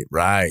 Right.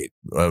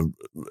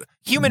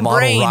 Human model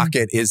brain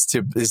rocket is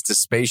to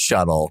space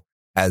shuttle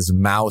as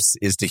mouse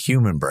is to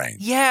human brain.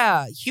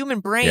 Yeah, human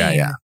brain.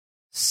 Yeah.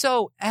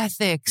 So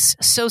ethics,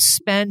 so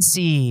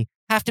spency,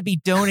 have to be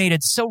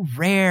donated, so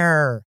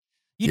rare.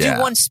 You do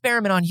one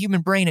experiment on human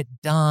brain, it's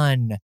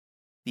done.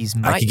 These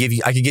mice.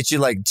 I could get you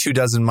like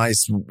 24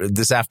 mice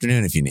this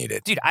afternoon if you need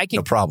it. Dude,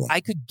 no problem.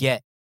 I could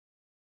get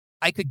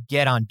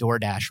on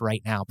DoorDash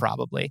right now,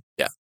 probably.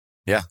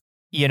 Yeah.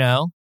 You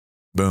know?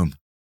 Boom.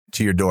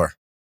 To your door.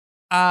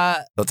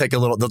 They'll take a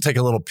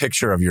little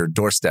picture of your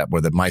doorstep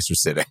where the mice are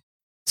sitting.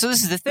 So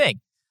this is the thing.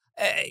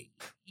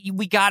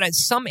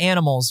 Some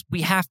animals,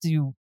 we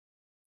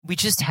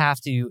just have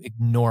to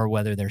ignore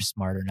whether they're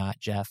smart or not,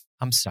 Jeff.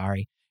 I'm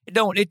sorry. It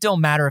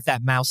don't matter if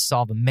that mouse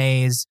solve a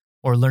maze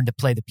or learn to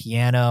play the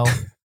piano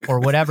or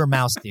whatever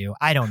mouse do.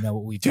 I don't know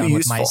what we've done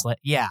with mice.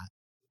 Yeah.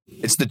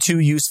 It's the too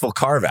useful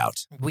carve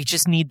out. We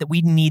just need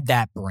we need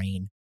that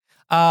brain.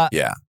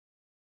 Yeah.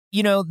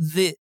 You know,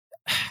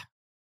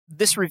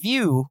 this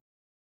review,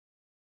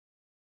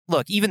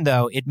 look, even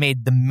though it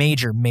made the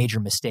major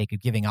mistake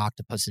of giving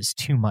octopuses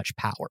too much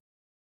power,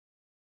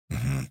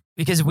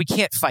 because if we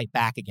can't fight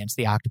back against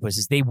the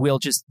octopuses, they will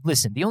just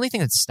listen. The only thing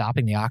that's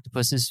stopping the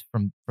octopuses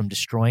from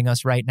destroying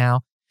us right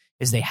now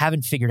is they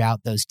haven't figured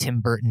out those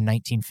Tim Burton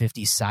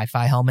 1950s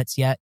sci-fi helmets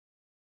yet.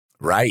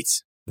 Right.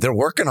 They're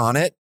working on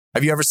it.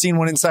 Have you ever seen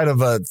one inside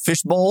of a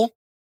fishbowl?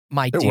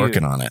 They're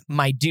working on it.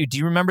 My dude, do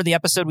you remember the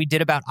episode we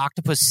did about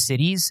octopus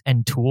cities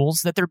and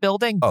tools that they're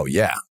building? Oh,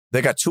 yeah.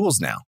 They got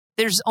tools now.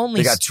 They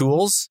got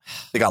tools.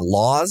 They got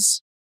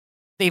laws.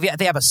 They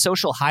have a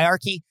social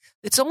hierarchy.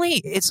 It's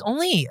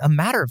only a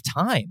matter of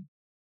time.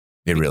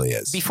 It really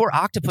is. Before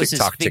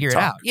octopuses figure it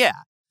out. Yeah.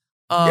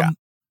 Yeah.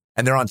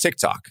 And they're on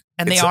TikTok.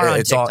 And they are on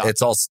TikTok.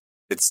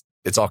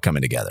 It's all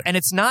coming together. And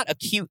it's not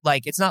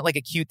it's not like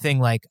a cute thing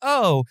like,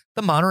 oh,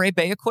 the Monterey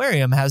Bay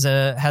Aquarium has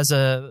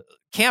a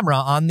camera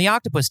on the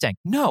octopus tank.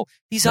 No,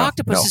 these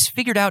octopuses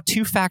figured out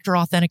 2-factor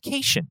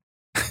authentication.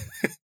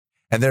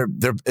 And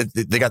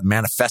they got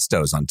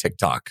manifestos on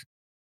TikTok.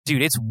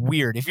 Dude, it's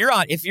weird. If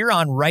you're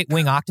on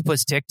right-wing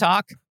octopus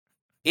TikTok,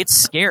 it's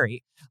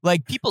scary.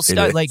 Like people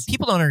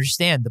don't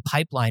understand the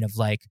pipeline of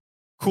like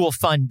cool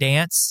fun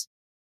dance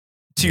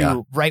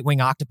to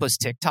right-wing octopus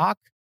TikTok.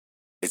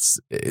 It's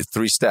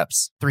 3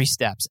 steps. 3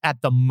 steps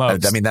at the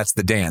most. I mean, that's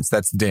the dance.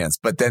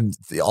 But then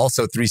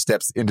also 3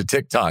 steps into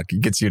TikTok,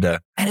 it gets you to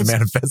the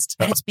manifesto.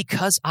 And it's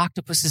because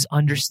octopuses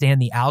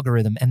understand the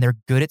algorithm and they're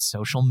good at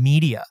social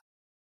media.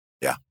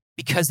 Yeah.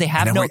 Because they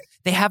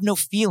have no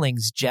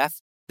feelings,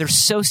 Jeff. They're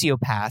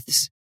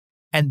sociopaths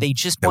and they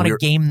just want to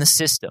game the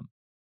system.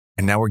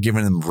 And now we're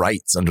giving them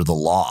rights under the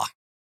law.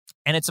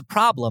 And it's a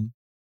problem.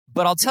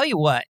 But I'll tell you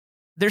what,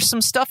 there's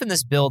some stuff in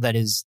this bill that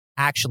is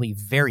actually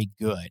very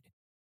good.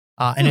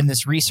 And in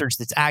this research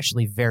that's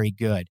actually very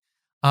good.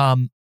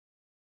 There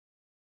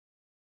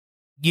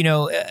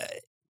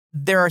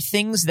are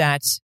things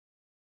that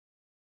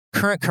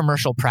current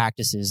commercial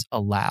practices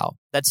allow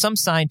that some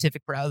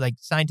scientific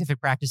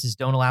practices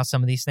don't allow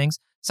some of these things.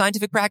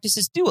 Scientific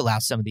practices do allow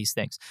some of these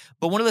things.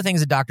 But one of the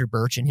things that Dr.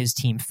 Birch and his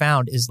team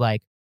found is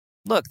like,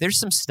 look, there's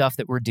some stuff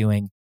that we're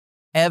doing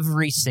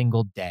every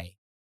single day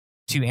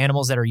to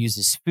animals that are used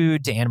as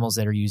food, to animals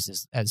that are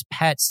used as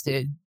pets,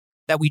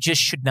 that we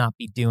just should not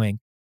be doing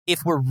if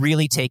we're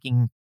really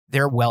taking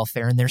their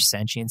welfare and their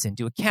sentience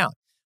into account.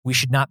 We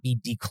should not be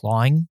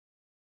declawing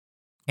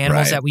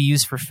animals that we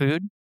use for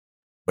food.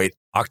 Wait,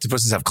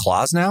 octopuses have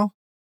claws now?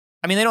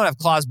 I mean, they don't have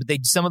claws, but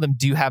some of them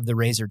do have the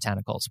razor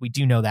tentacles. We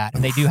do know that,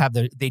 and they do have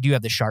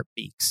the sharp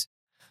beaks.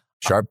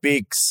 Sharp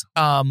beaks.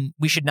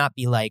 We should not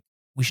be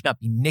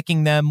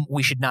nicking them.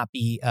 We should not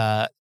be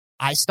eye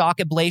stalk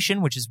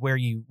ablation, which is where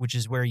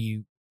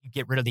you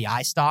get rid of the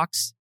eye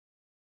stalks,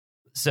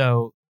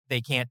 so they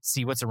can't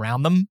see what's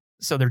around them.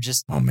 So they're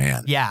just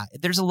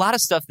there's a lot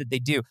of stuff that they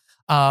do.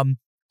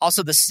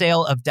 Also, the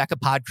sale of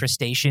decapod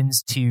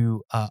crustaceans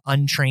to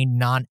untrained,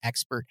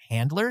 non-expert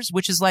handlers,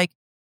 which is like,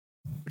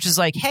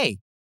 hey,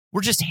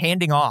 we're just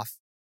handing off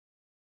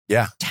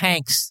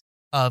tanks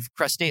of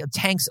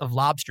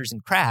lobsters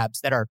and crabs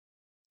that are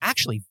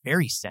actually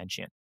very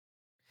sentient.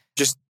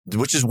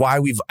 Which is why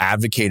we've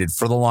advocated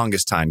for the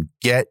longest time: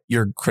 get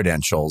your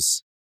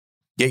credentials,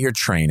 get your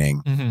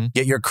training,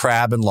 get your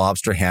crab and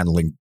lobster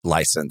handling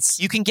license.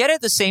 You can get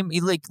it the same,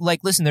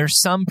 listen, there's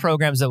some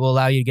programs that will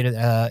allow you to get it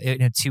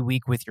in a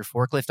 2-week with your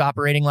forklift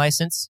operating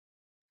license.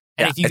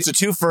 And it's a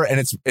twofer and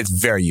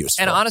it's very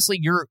useful. And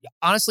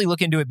honestly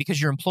look into it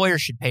because your employer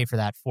should pay for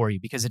that for you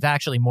because it's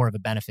actually more of a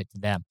benefit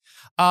to them.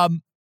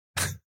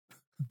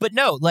 But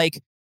no,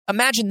 like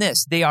imagine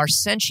this, they are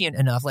sentient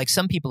enough. Like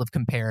some people have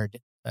compared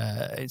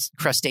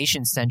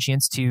crustacean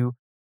sentience to,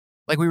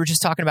 like we were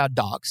just talking about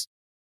dogs.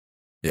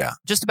 Yeah.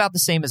 Just about the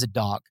same as a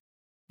dog.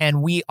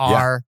 And we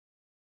are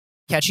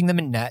catching them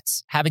in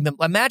nets, having them,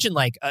 imagine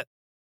like,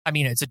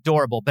 it's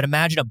adorable, but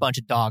imagine a bunch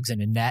of dogs in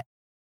a net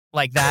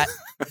like that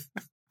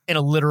in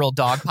a literal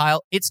dog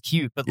pile. It's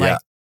cute, but like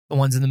the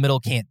ones in the middle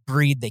can't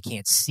breathe. They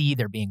can't see.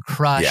 They're being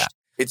crushed. Yeah.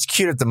 It's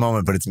cute at the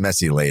moment, but it's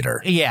messy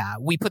later. Yeah.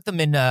 We put them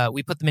in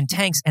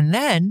tanks. And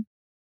then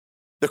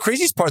the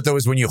craziest part though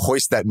is when you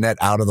hoist that net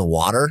out of the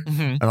water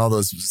and all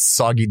those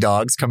soggy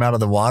dogs come out of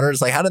the water.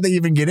 It's like, how did they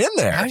even get in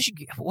there? How did you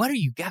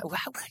get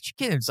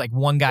there? It's like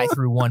one guy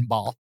threw one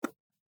ball.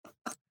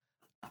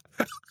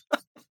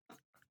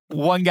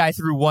 One guy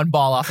threw one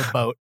ball off a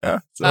boat. Yeah,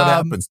 so what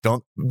happens?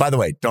 By the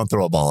way, don't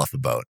throw a ball off a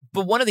boat.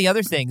 But one of the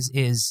other things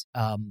is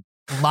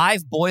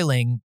live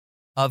boiling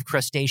of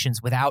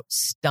crustaceans without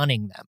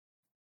stunning them.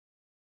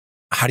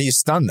 How do you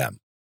stun them?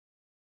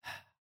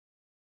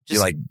 Do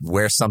you like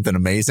wear something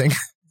amazing?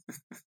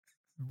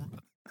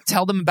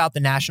 Tell them about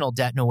the national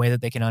debt in a way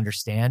that they can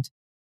understand.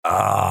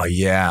 Oh,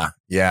 yeah.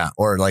 Yeah.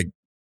 Or like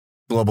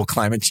global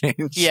climate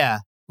change. Yeah.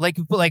 Like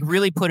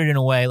really put it in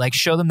a way, like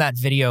show them that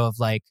video of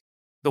like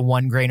the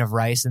 1 grain of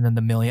rice and then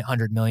the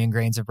 100 million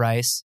grains of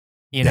rice,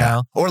 you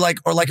know? Or like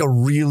a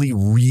really,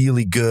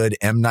 really good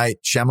M. Night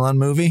Shyamalan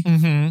movie.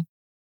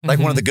 Like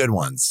one of the good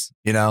ones,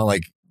 you know,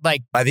 like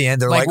by the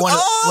end, they're like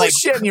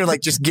shit. And you're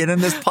like, just get in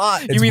this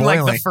pot. It's you mean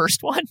boiling. Like the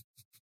first one?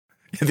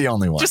 The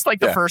only one. Just like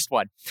the first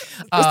one.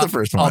 Just the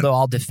first one. Although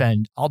I'll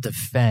defend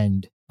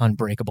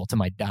Unbreakable to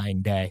my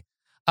dying day.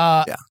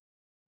 But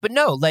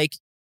no, like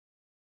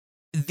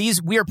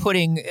we are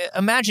putting,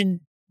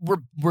 imagine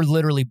we're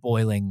literally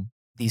boiling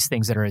these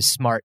things that are as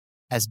smart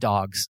as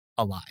dogs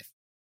alive.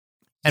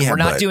 And we're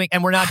not doing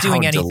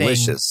anything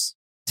delicious.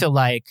 To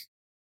like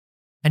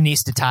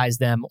anesthetize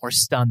them or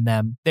stun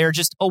them. They're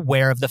just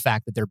aware of the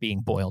fact that they're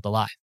being boiled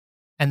alive.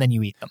 And then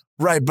you eat them.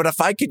 Right. But if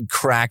I could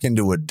crack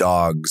into a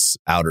dog's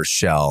outer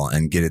shell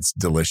and get its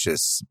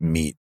delicious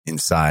meat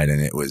inside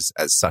and it was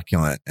as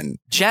succulent and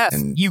Jeff,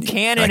 you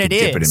can and it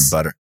is. Dip it in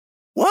butter.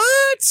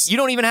 What? You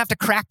don't even have to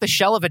crack the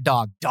shell of a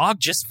dog. Dog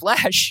just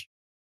flesh.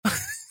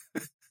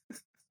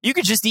 You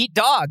could just eat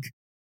dog.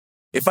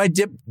 If I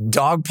dip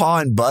dog paw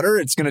in butter,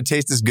 it's going to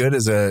taste as good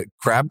as a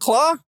crab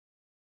claw?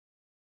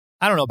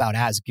 I don't know about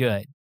as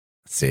good.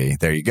 See,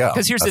 there you go.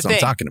 Because here's the thing.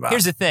 What I'm talking about.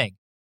 Here's the thing.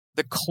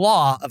 The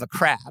claw of a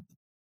crab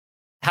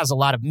has a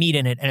lot of meat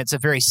in it, and it's a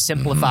very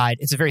simplified.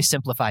 It's a very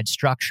simplified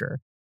structure.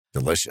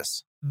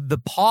 Delicious. The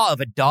paw of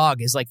a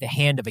dog is like the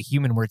hand of a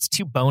human, where it's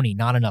too bony,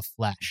 not enough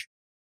flesh.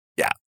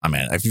 Yeah, I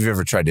mean, if you've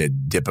ever tried to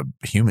dip a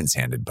human's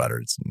hand in butter,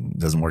 it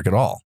doesn't work at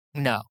all.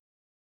 No,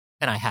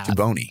 and I have too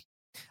bony.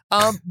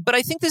 But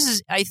I think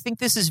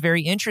this is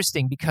very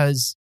interesting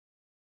because,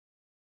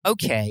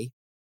 okay,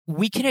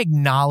 we can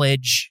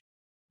acknowledge.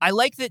 I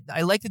like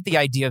that the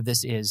idea of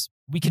this is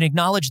we can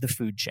acknowledge the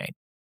food chain.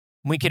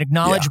 We can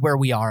acknowledge where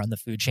we are on the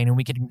food chain, and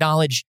we can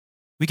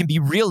be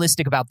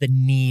realistic about the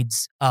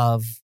needs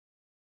of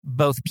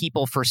both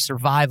people for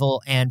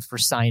survival and for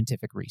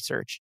scientific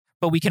research.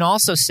 But we can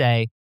also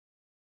say,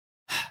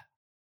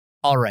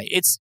 all right,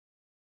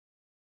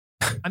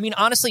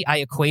 honestly, I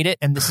equate it,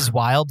 and this is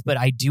wild, but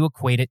I do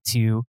equate it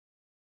to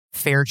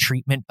fair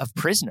treatment of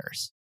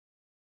prisoners.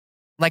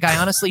 Like, I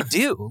honestly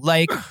do.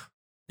 Like,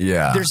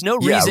 there's no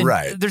reason. Yeah,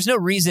 right. There's no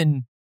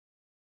reason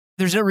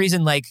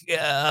like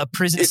a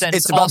prison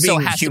sentence also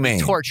has humane.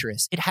 To be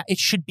torturous. It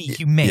should be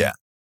humane. Yeah.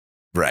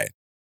 Right.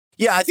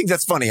 Yeah, I think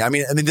that's funny. I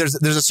mean, there's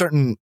a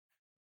certain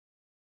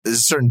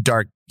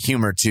dark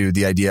humor to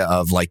the idea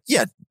of like,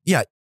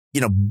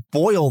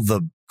 boil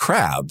the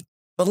crab,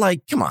 but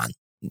like, come on,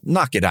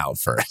 knock it out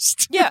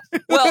first. Yeah.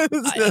 Well,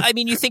 I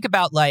mean, you think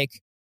about like,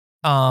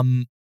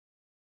 the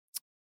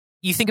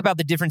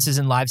differences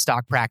in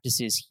livestock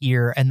practices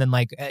here, and then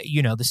like,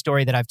 the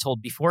story that I've told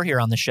before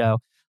here on the show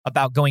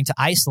about going to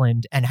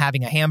Iceland and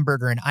having a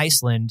hamburger in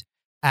Iceland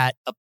at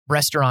a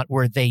restaurant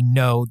where they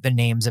know the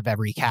names of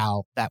every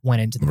cow that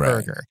went into the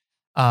burger.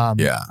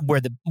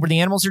 Where the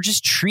animals are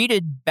just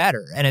treated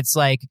better. And it's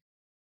like,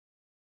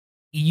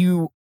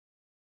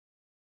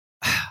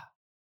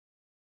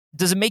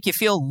 does it make you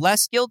feel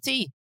less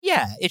guilty?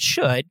 Yeah, it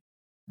should.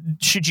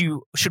 Should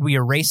we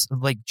erase,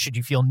 like, should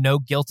you feel no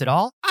guilt at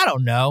all? I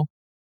don't know.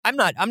 I'm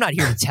not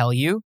here to tell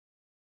you.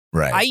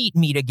 Right. I eat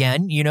meat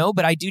again,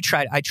 but I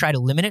try to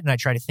limit it, and I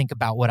try to think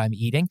about what I'm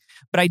eating.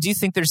 But I do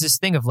think there's this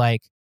thing of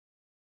like,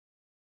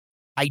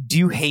 I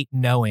do hate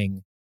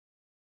knowing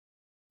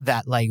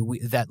that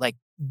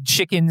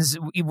chickens,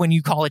 when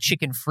you call a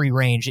chicken free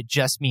range, it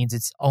just means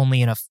it's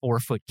only in a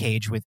 4-foot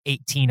cage with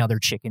 18 other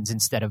chickens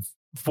instead of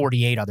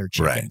 48 other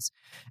chickens.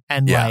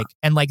 Right.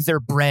 And they're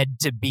bred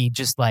to be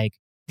just like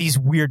these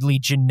weirdly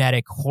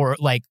genetic,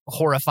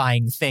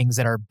 horrifying things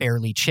that are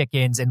barely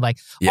chickens, and like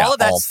all of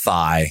that's all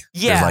thigh.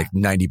 Yeah. There's like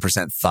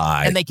 90%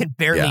 thigh. And they can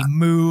barely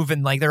move,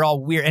 and like they're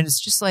all weird. And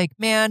it's just like,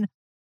 man,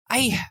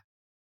 we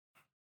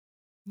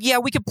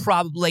could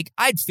probably, like,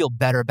 I'd feel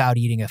better about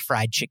eating a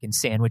fried chicken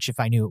sandwich if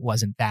I knew it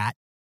wasn't that.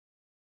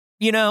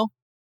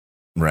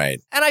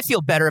 Right. And I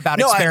feel better about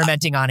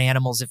experimenting on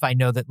animals if I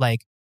know that,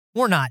 like,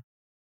 we're not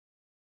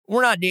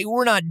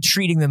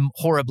treating them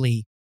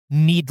horribly,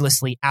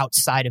 needlessly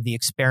outside of the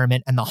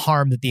experiment and the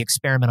harm that the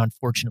experiment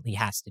unfortunately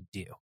has to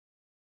do.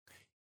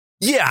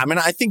 Yeah, I mean,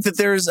 I think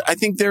there is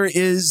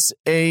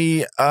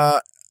a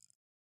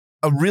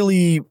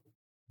really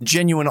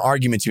genuine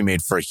argument to be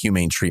made for a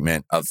humane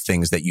treatment of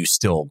things that you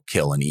still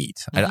kill and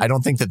eat. Mm-hmm. I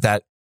don't think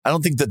that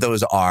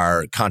those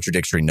are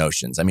contradictory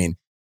notions. I mean,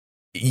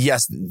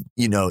 yes,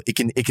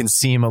 it can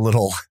seem a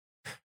little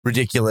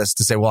ridiculous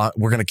to say, well,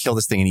 we're going to kill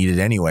this thing and eat it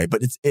anyway.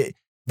 But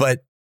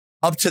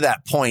up to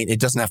that point, it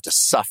doesn't have to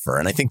suffer.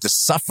 And I think the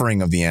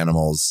suffering of the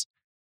animals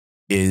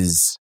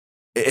is,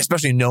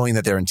 especially knowing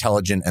that they're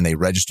intelligent and they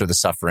register the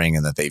suffering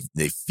and that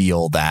they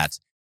feel that,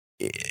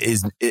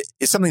 is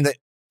something that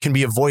can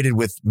be avoided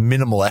with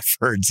minimal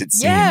efforts, it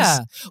seems. Yeah.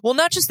 Well,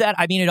 not just that.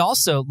 I mean, it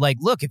also, like,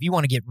 look, if you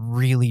want to get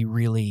really,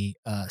 really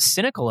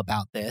cynical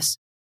about this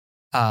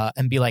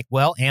and be like,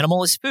 well,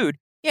 animal is food.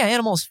 Yeah,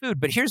 animal is food.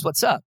 But here's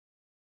what's up.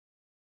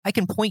 I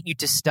can point you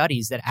to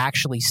studies that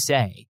actually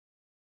say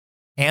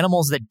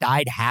animals that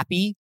died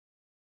happy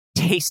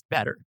taste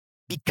better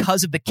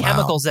because of the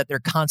chemicals that they're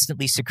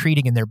constantly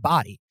secreting in their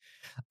body.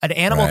 An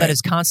animal that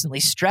is constantly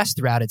stressed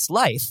throughout its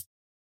life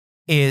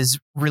is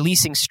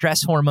releasing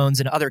stress hormones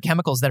and other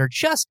chemicals that are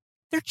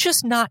they're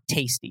just not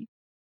tasty.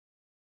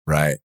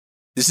 Right.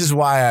 This is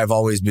why I've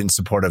always been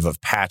supportive of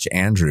Patch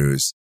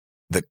Andrews,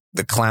 the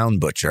clown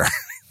butcher.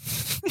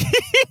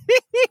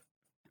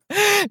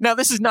 Now,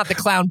 this is not the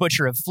clown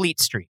butcher of Fleet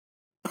Street.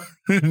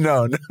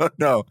 No.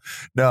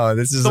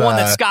 This is the one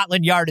that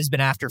Scotland Yard has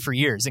been after for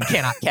years and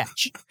cannot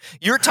catch.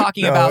 You're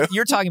talking about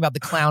the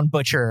clown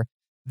butcher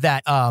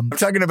that I'm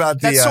talking about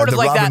the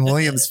Robin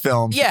Williams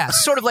film. Yeah,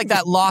 sort of like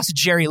that lost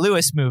Jerry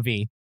Lewis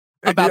movie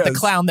about the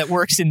clown that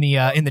works in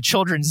the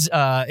children's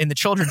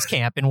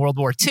camp in World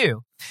War II.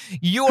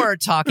 You are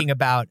talking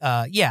about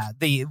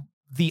the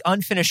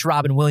unfinished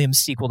Robin Williams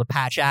sequel to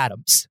Patch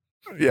Adams.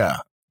 Yeah,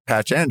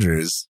 Patch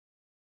Andrews,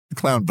 the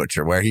clown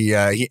butcher, where he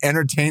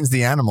entertains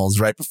the animals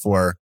right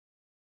before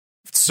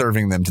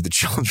serving them to the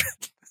children.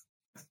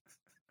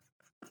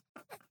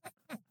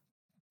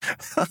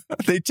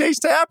 They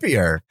taste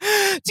happier. Do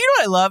you know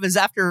what I love is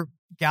after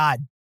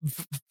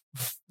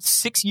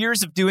 6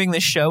 years of doing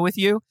this show with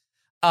you,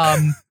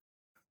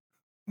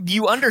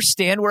 you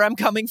understand where I'm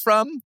coming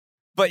from,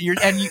 but you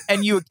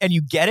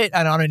get it,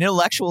 and on an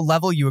intellectual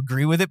level you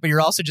agree with it, but you're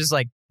also just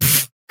like,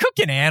 Cook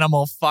an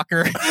animal,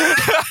 fucker.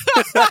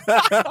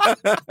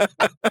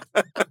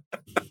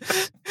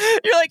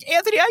 You're like,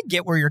 Anthony, I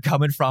get where you're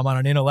coming from on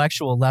an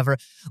intellectual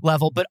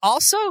level, but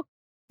also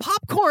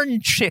popcorn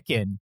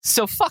chicken.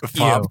 So fuck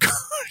you.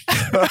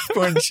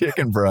 Popcorn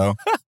chicken, bro.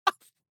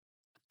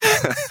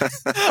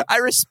 I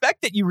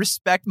respect that you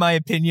respect my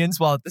opinions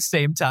while at the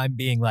same time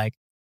being like,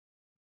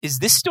 is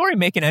this story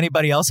making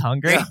anybody else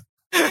hungry? Yeah.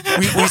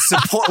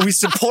 We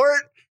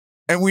support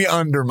and we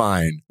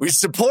undermine. We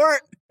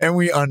support and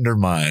we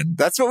undermine.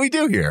 That's what we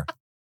do here.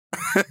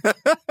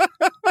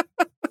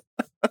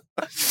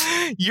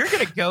 You're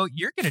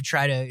gonna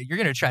try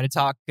to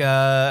talk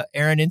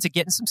Aaron into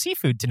getting some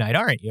seafood tonight,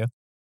 aren't you?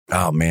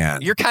 Oh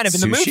man, you're kind of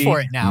in the mood for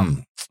it now.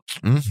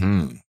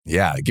 Mm-hmm.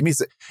 Yeah, give me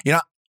some.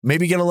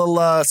 Maybe get a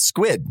little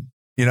squid.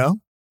 Get a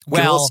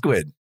little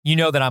squid. You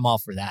know that I'm all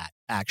for that.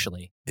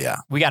 Actually, yeah,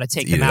 we got to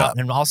take them out,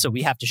 and also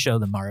we have to show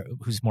them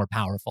who's more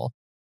powerful.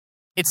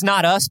 It's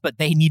not us, but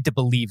they need to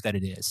believe that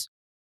it is.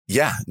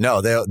 Yeah,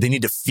 no, they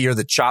need to fear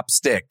the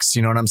chopsticks.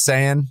 You know what I'm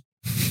saying?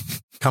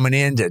 Coming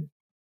in to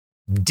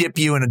dip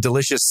you in a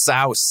delicious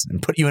sauce and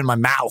put you in my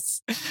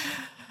mouth.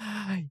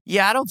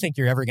 Yeah, I don't think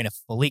you're ever going to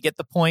fully get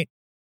the point,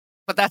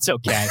 but that's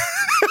okay.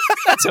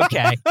 That's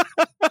okay.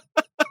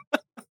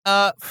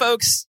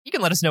 Folks, you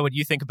can let us know what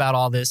you think about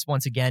all this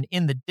once again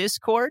in the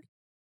Discord.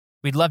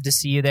 We'd love to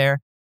see you there.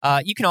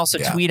 You can also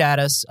tweet at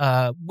us.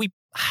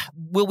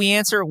 Will we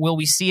answer? Will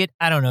we see it?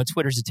 I don't know.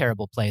 Twitter's a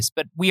terrible place,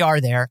 but we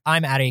are there.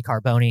 I'm at A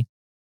Carboni.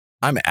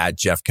 I'm at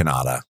Jeff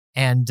Cannata.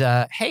 And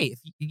hey,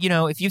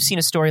 if you've seen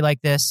a story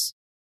like this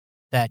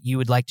that you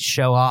would like to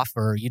show off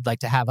or you'd like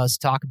to have us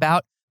talk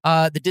about,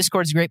 the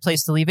Discord's a great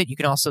place to leave it. You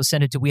can also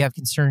send it to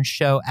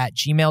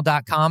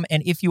wehaveconcernshow@gmail.com.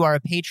 And if you are a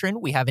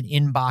patron, we have an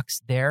inbox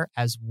there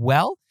as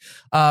well.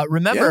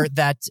 Remember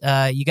that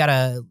you got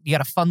a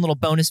fun little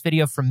bonus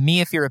video from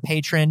me if you're a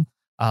patron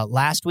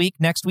last week.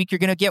 Next week, you're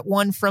going to get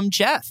one from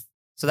Jeff.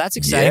 So that's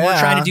exciting. We're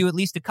trying to do at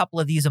least a couple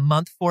of these a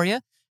month for you.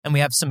 And we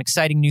have some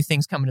exciting new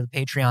things coming to the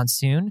Patreon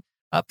soon,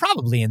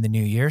 probably in the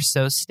new year.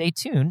 So stay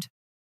tuned.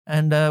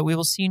 And we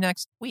will see you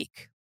next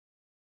week.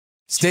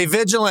 Stay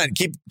vigilant.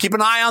 Keep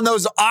an eye on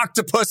those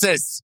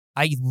octopuses.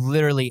 I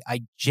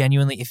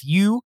genuinely, if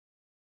you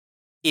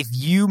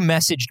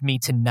messaged me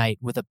tonight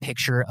with a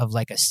picture of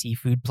like a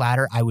seafood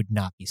platter, I would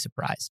not be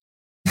surprised.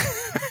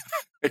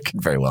 It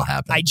could very well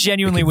happen. I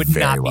genuinely would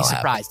not be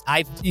surprised.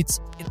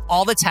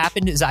 All that's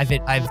happened is I've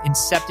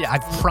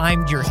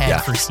primed your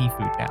head for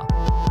seafood now.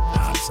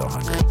 I'm so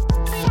hungry.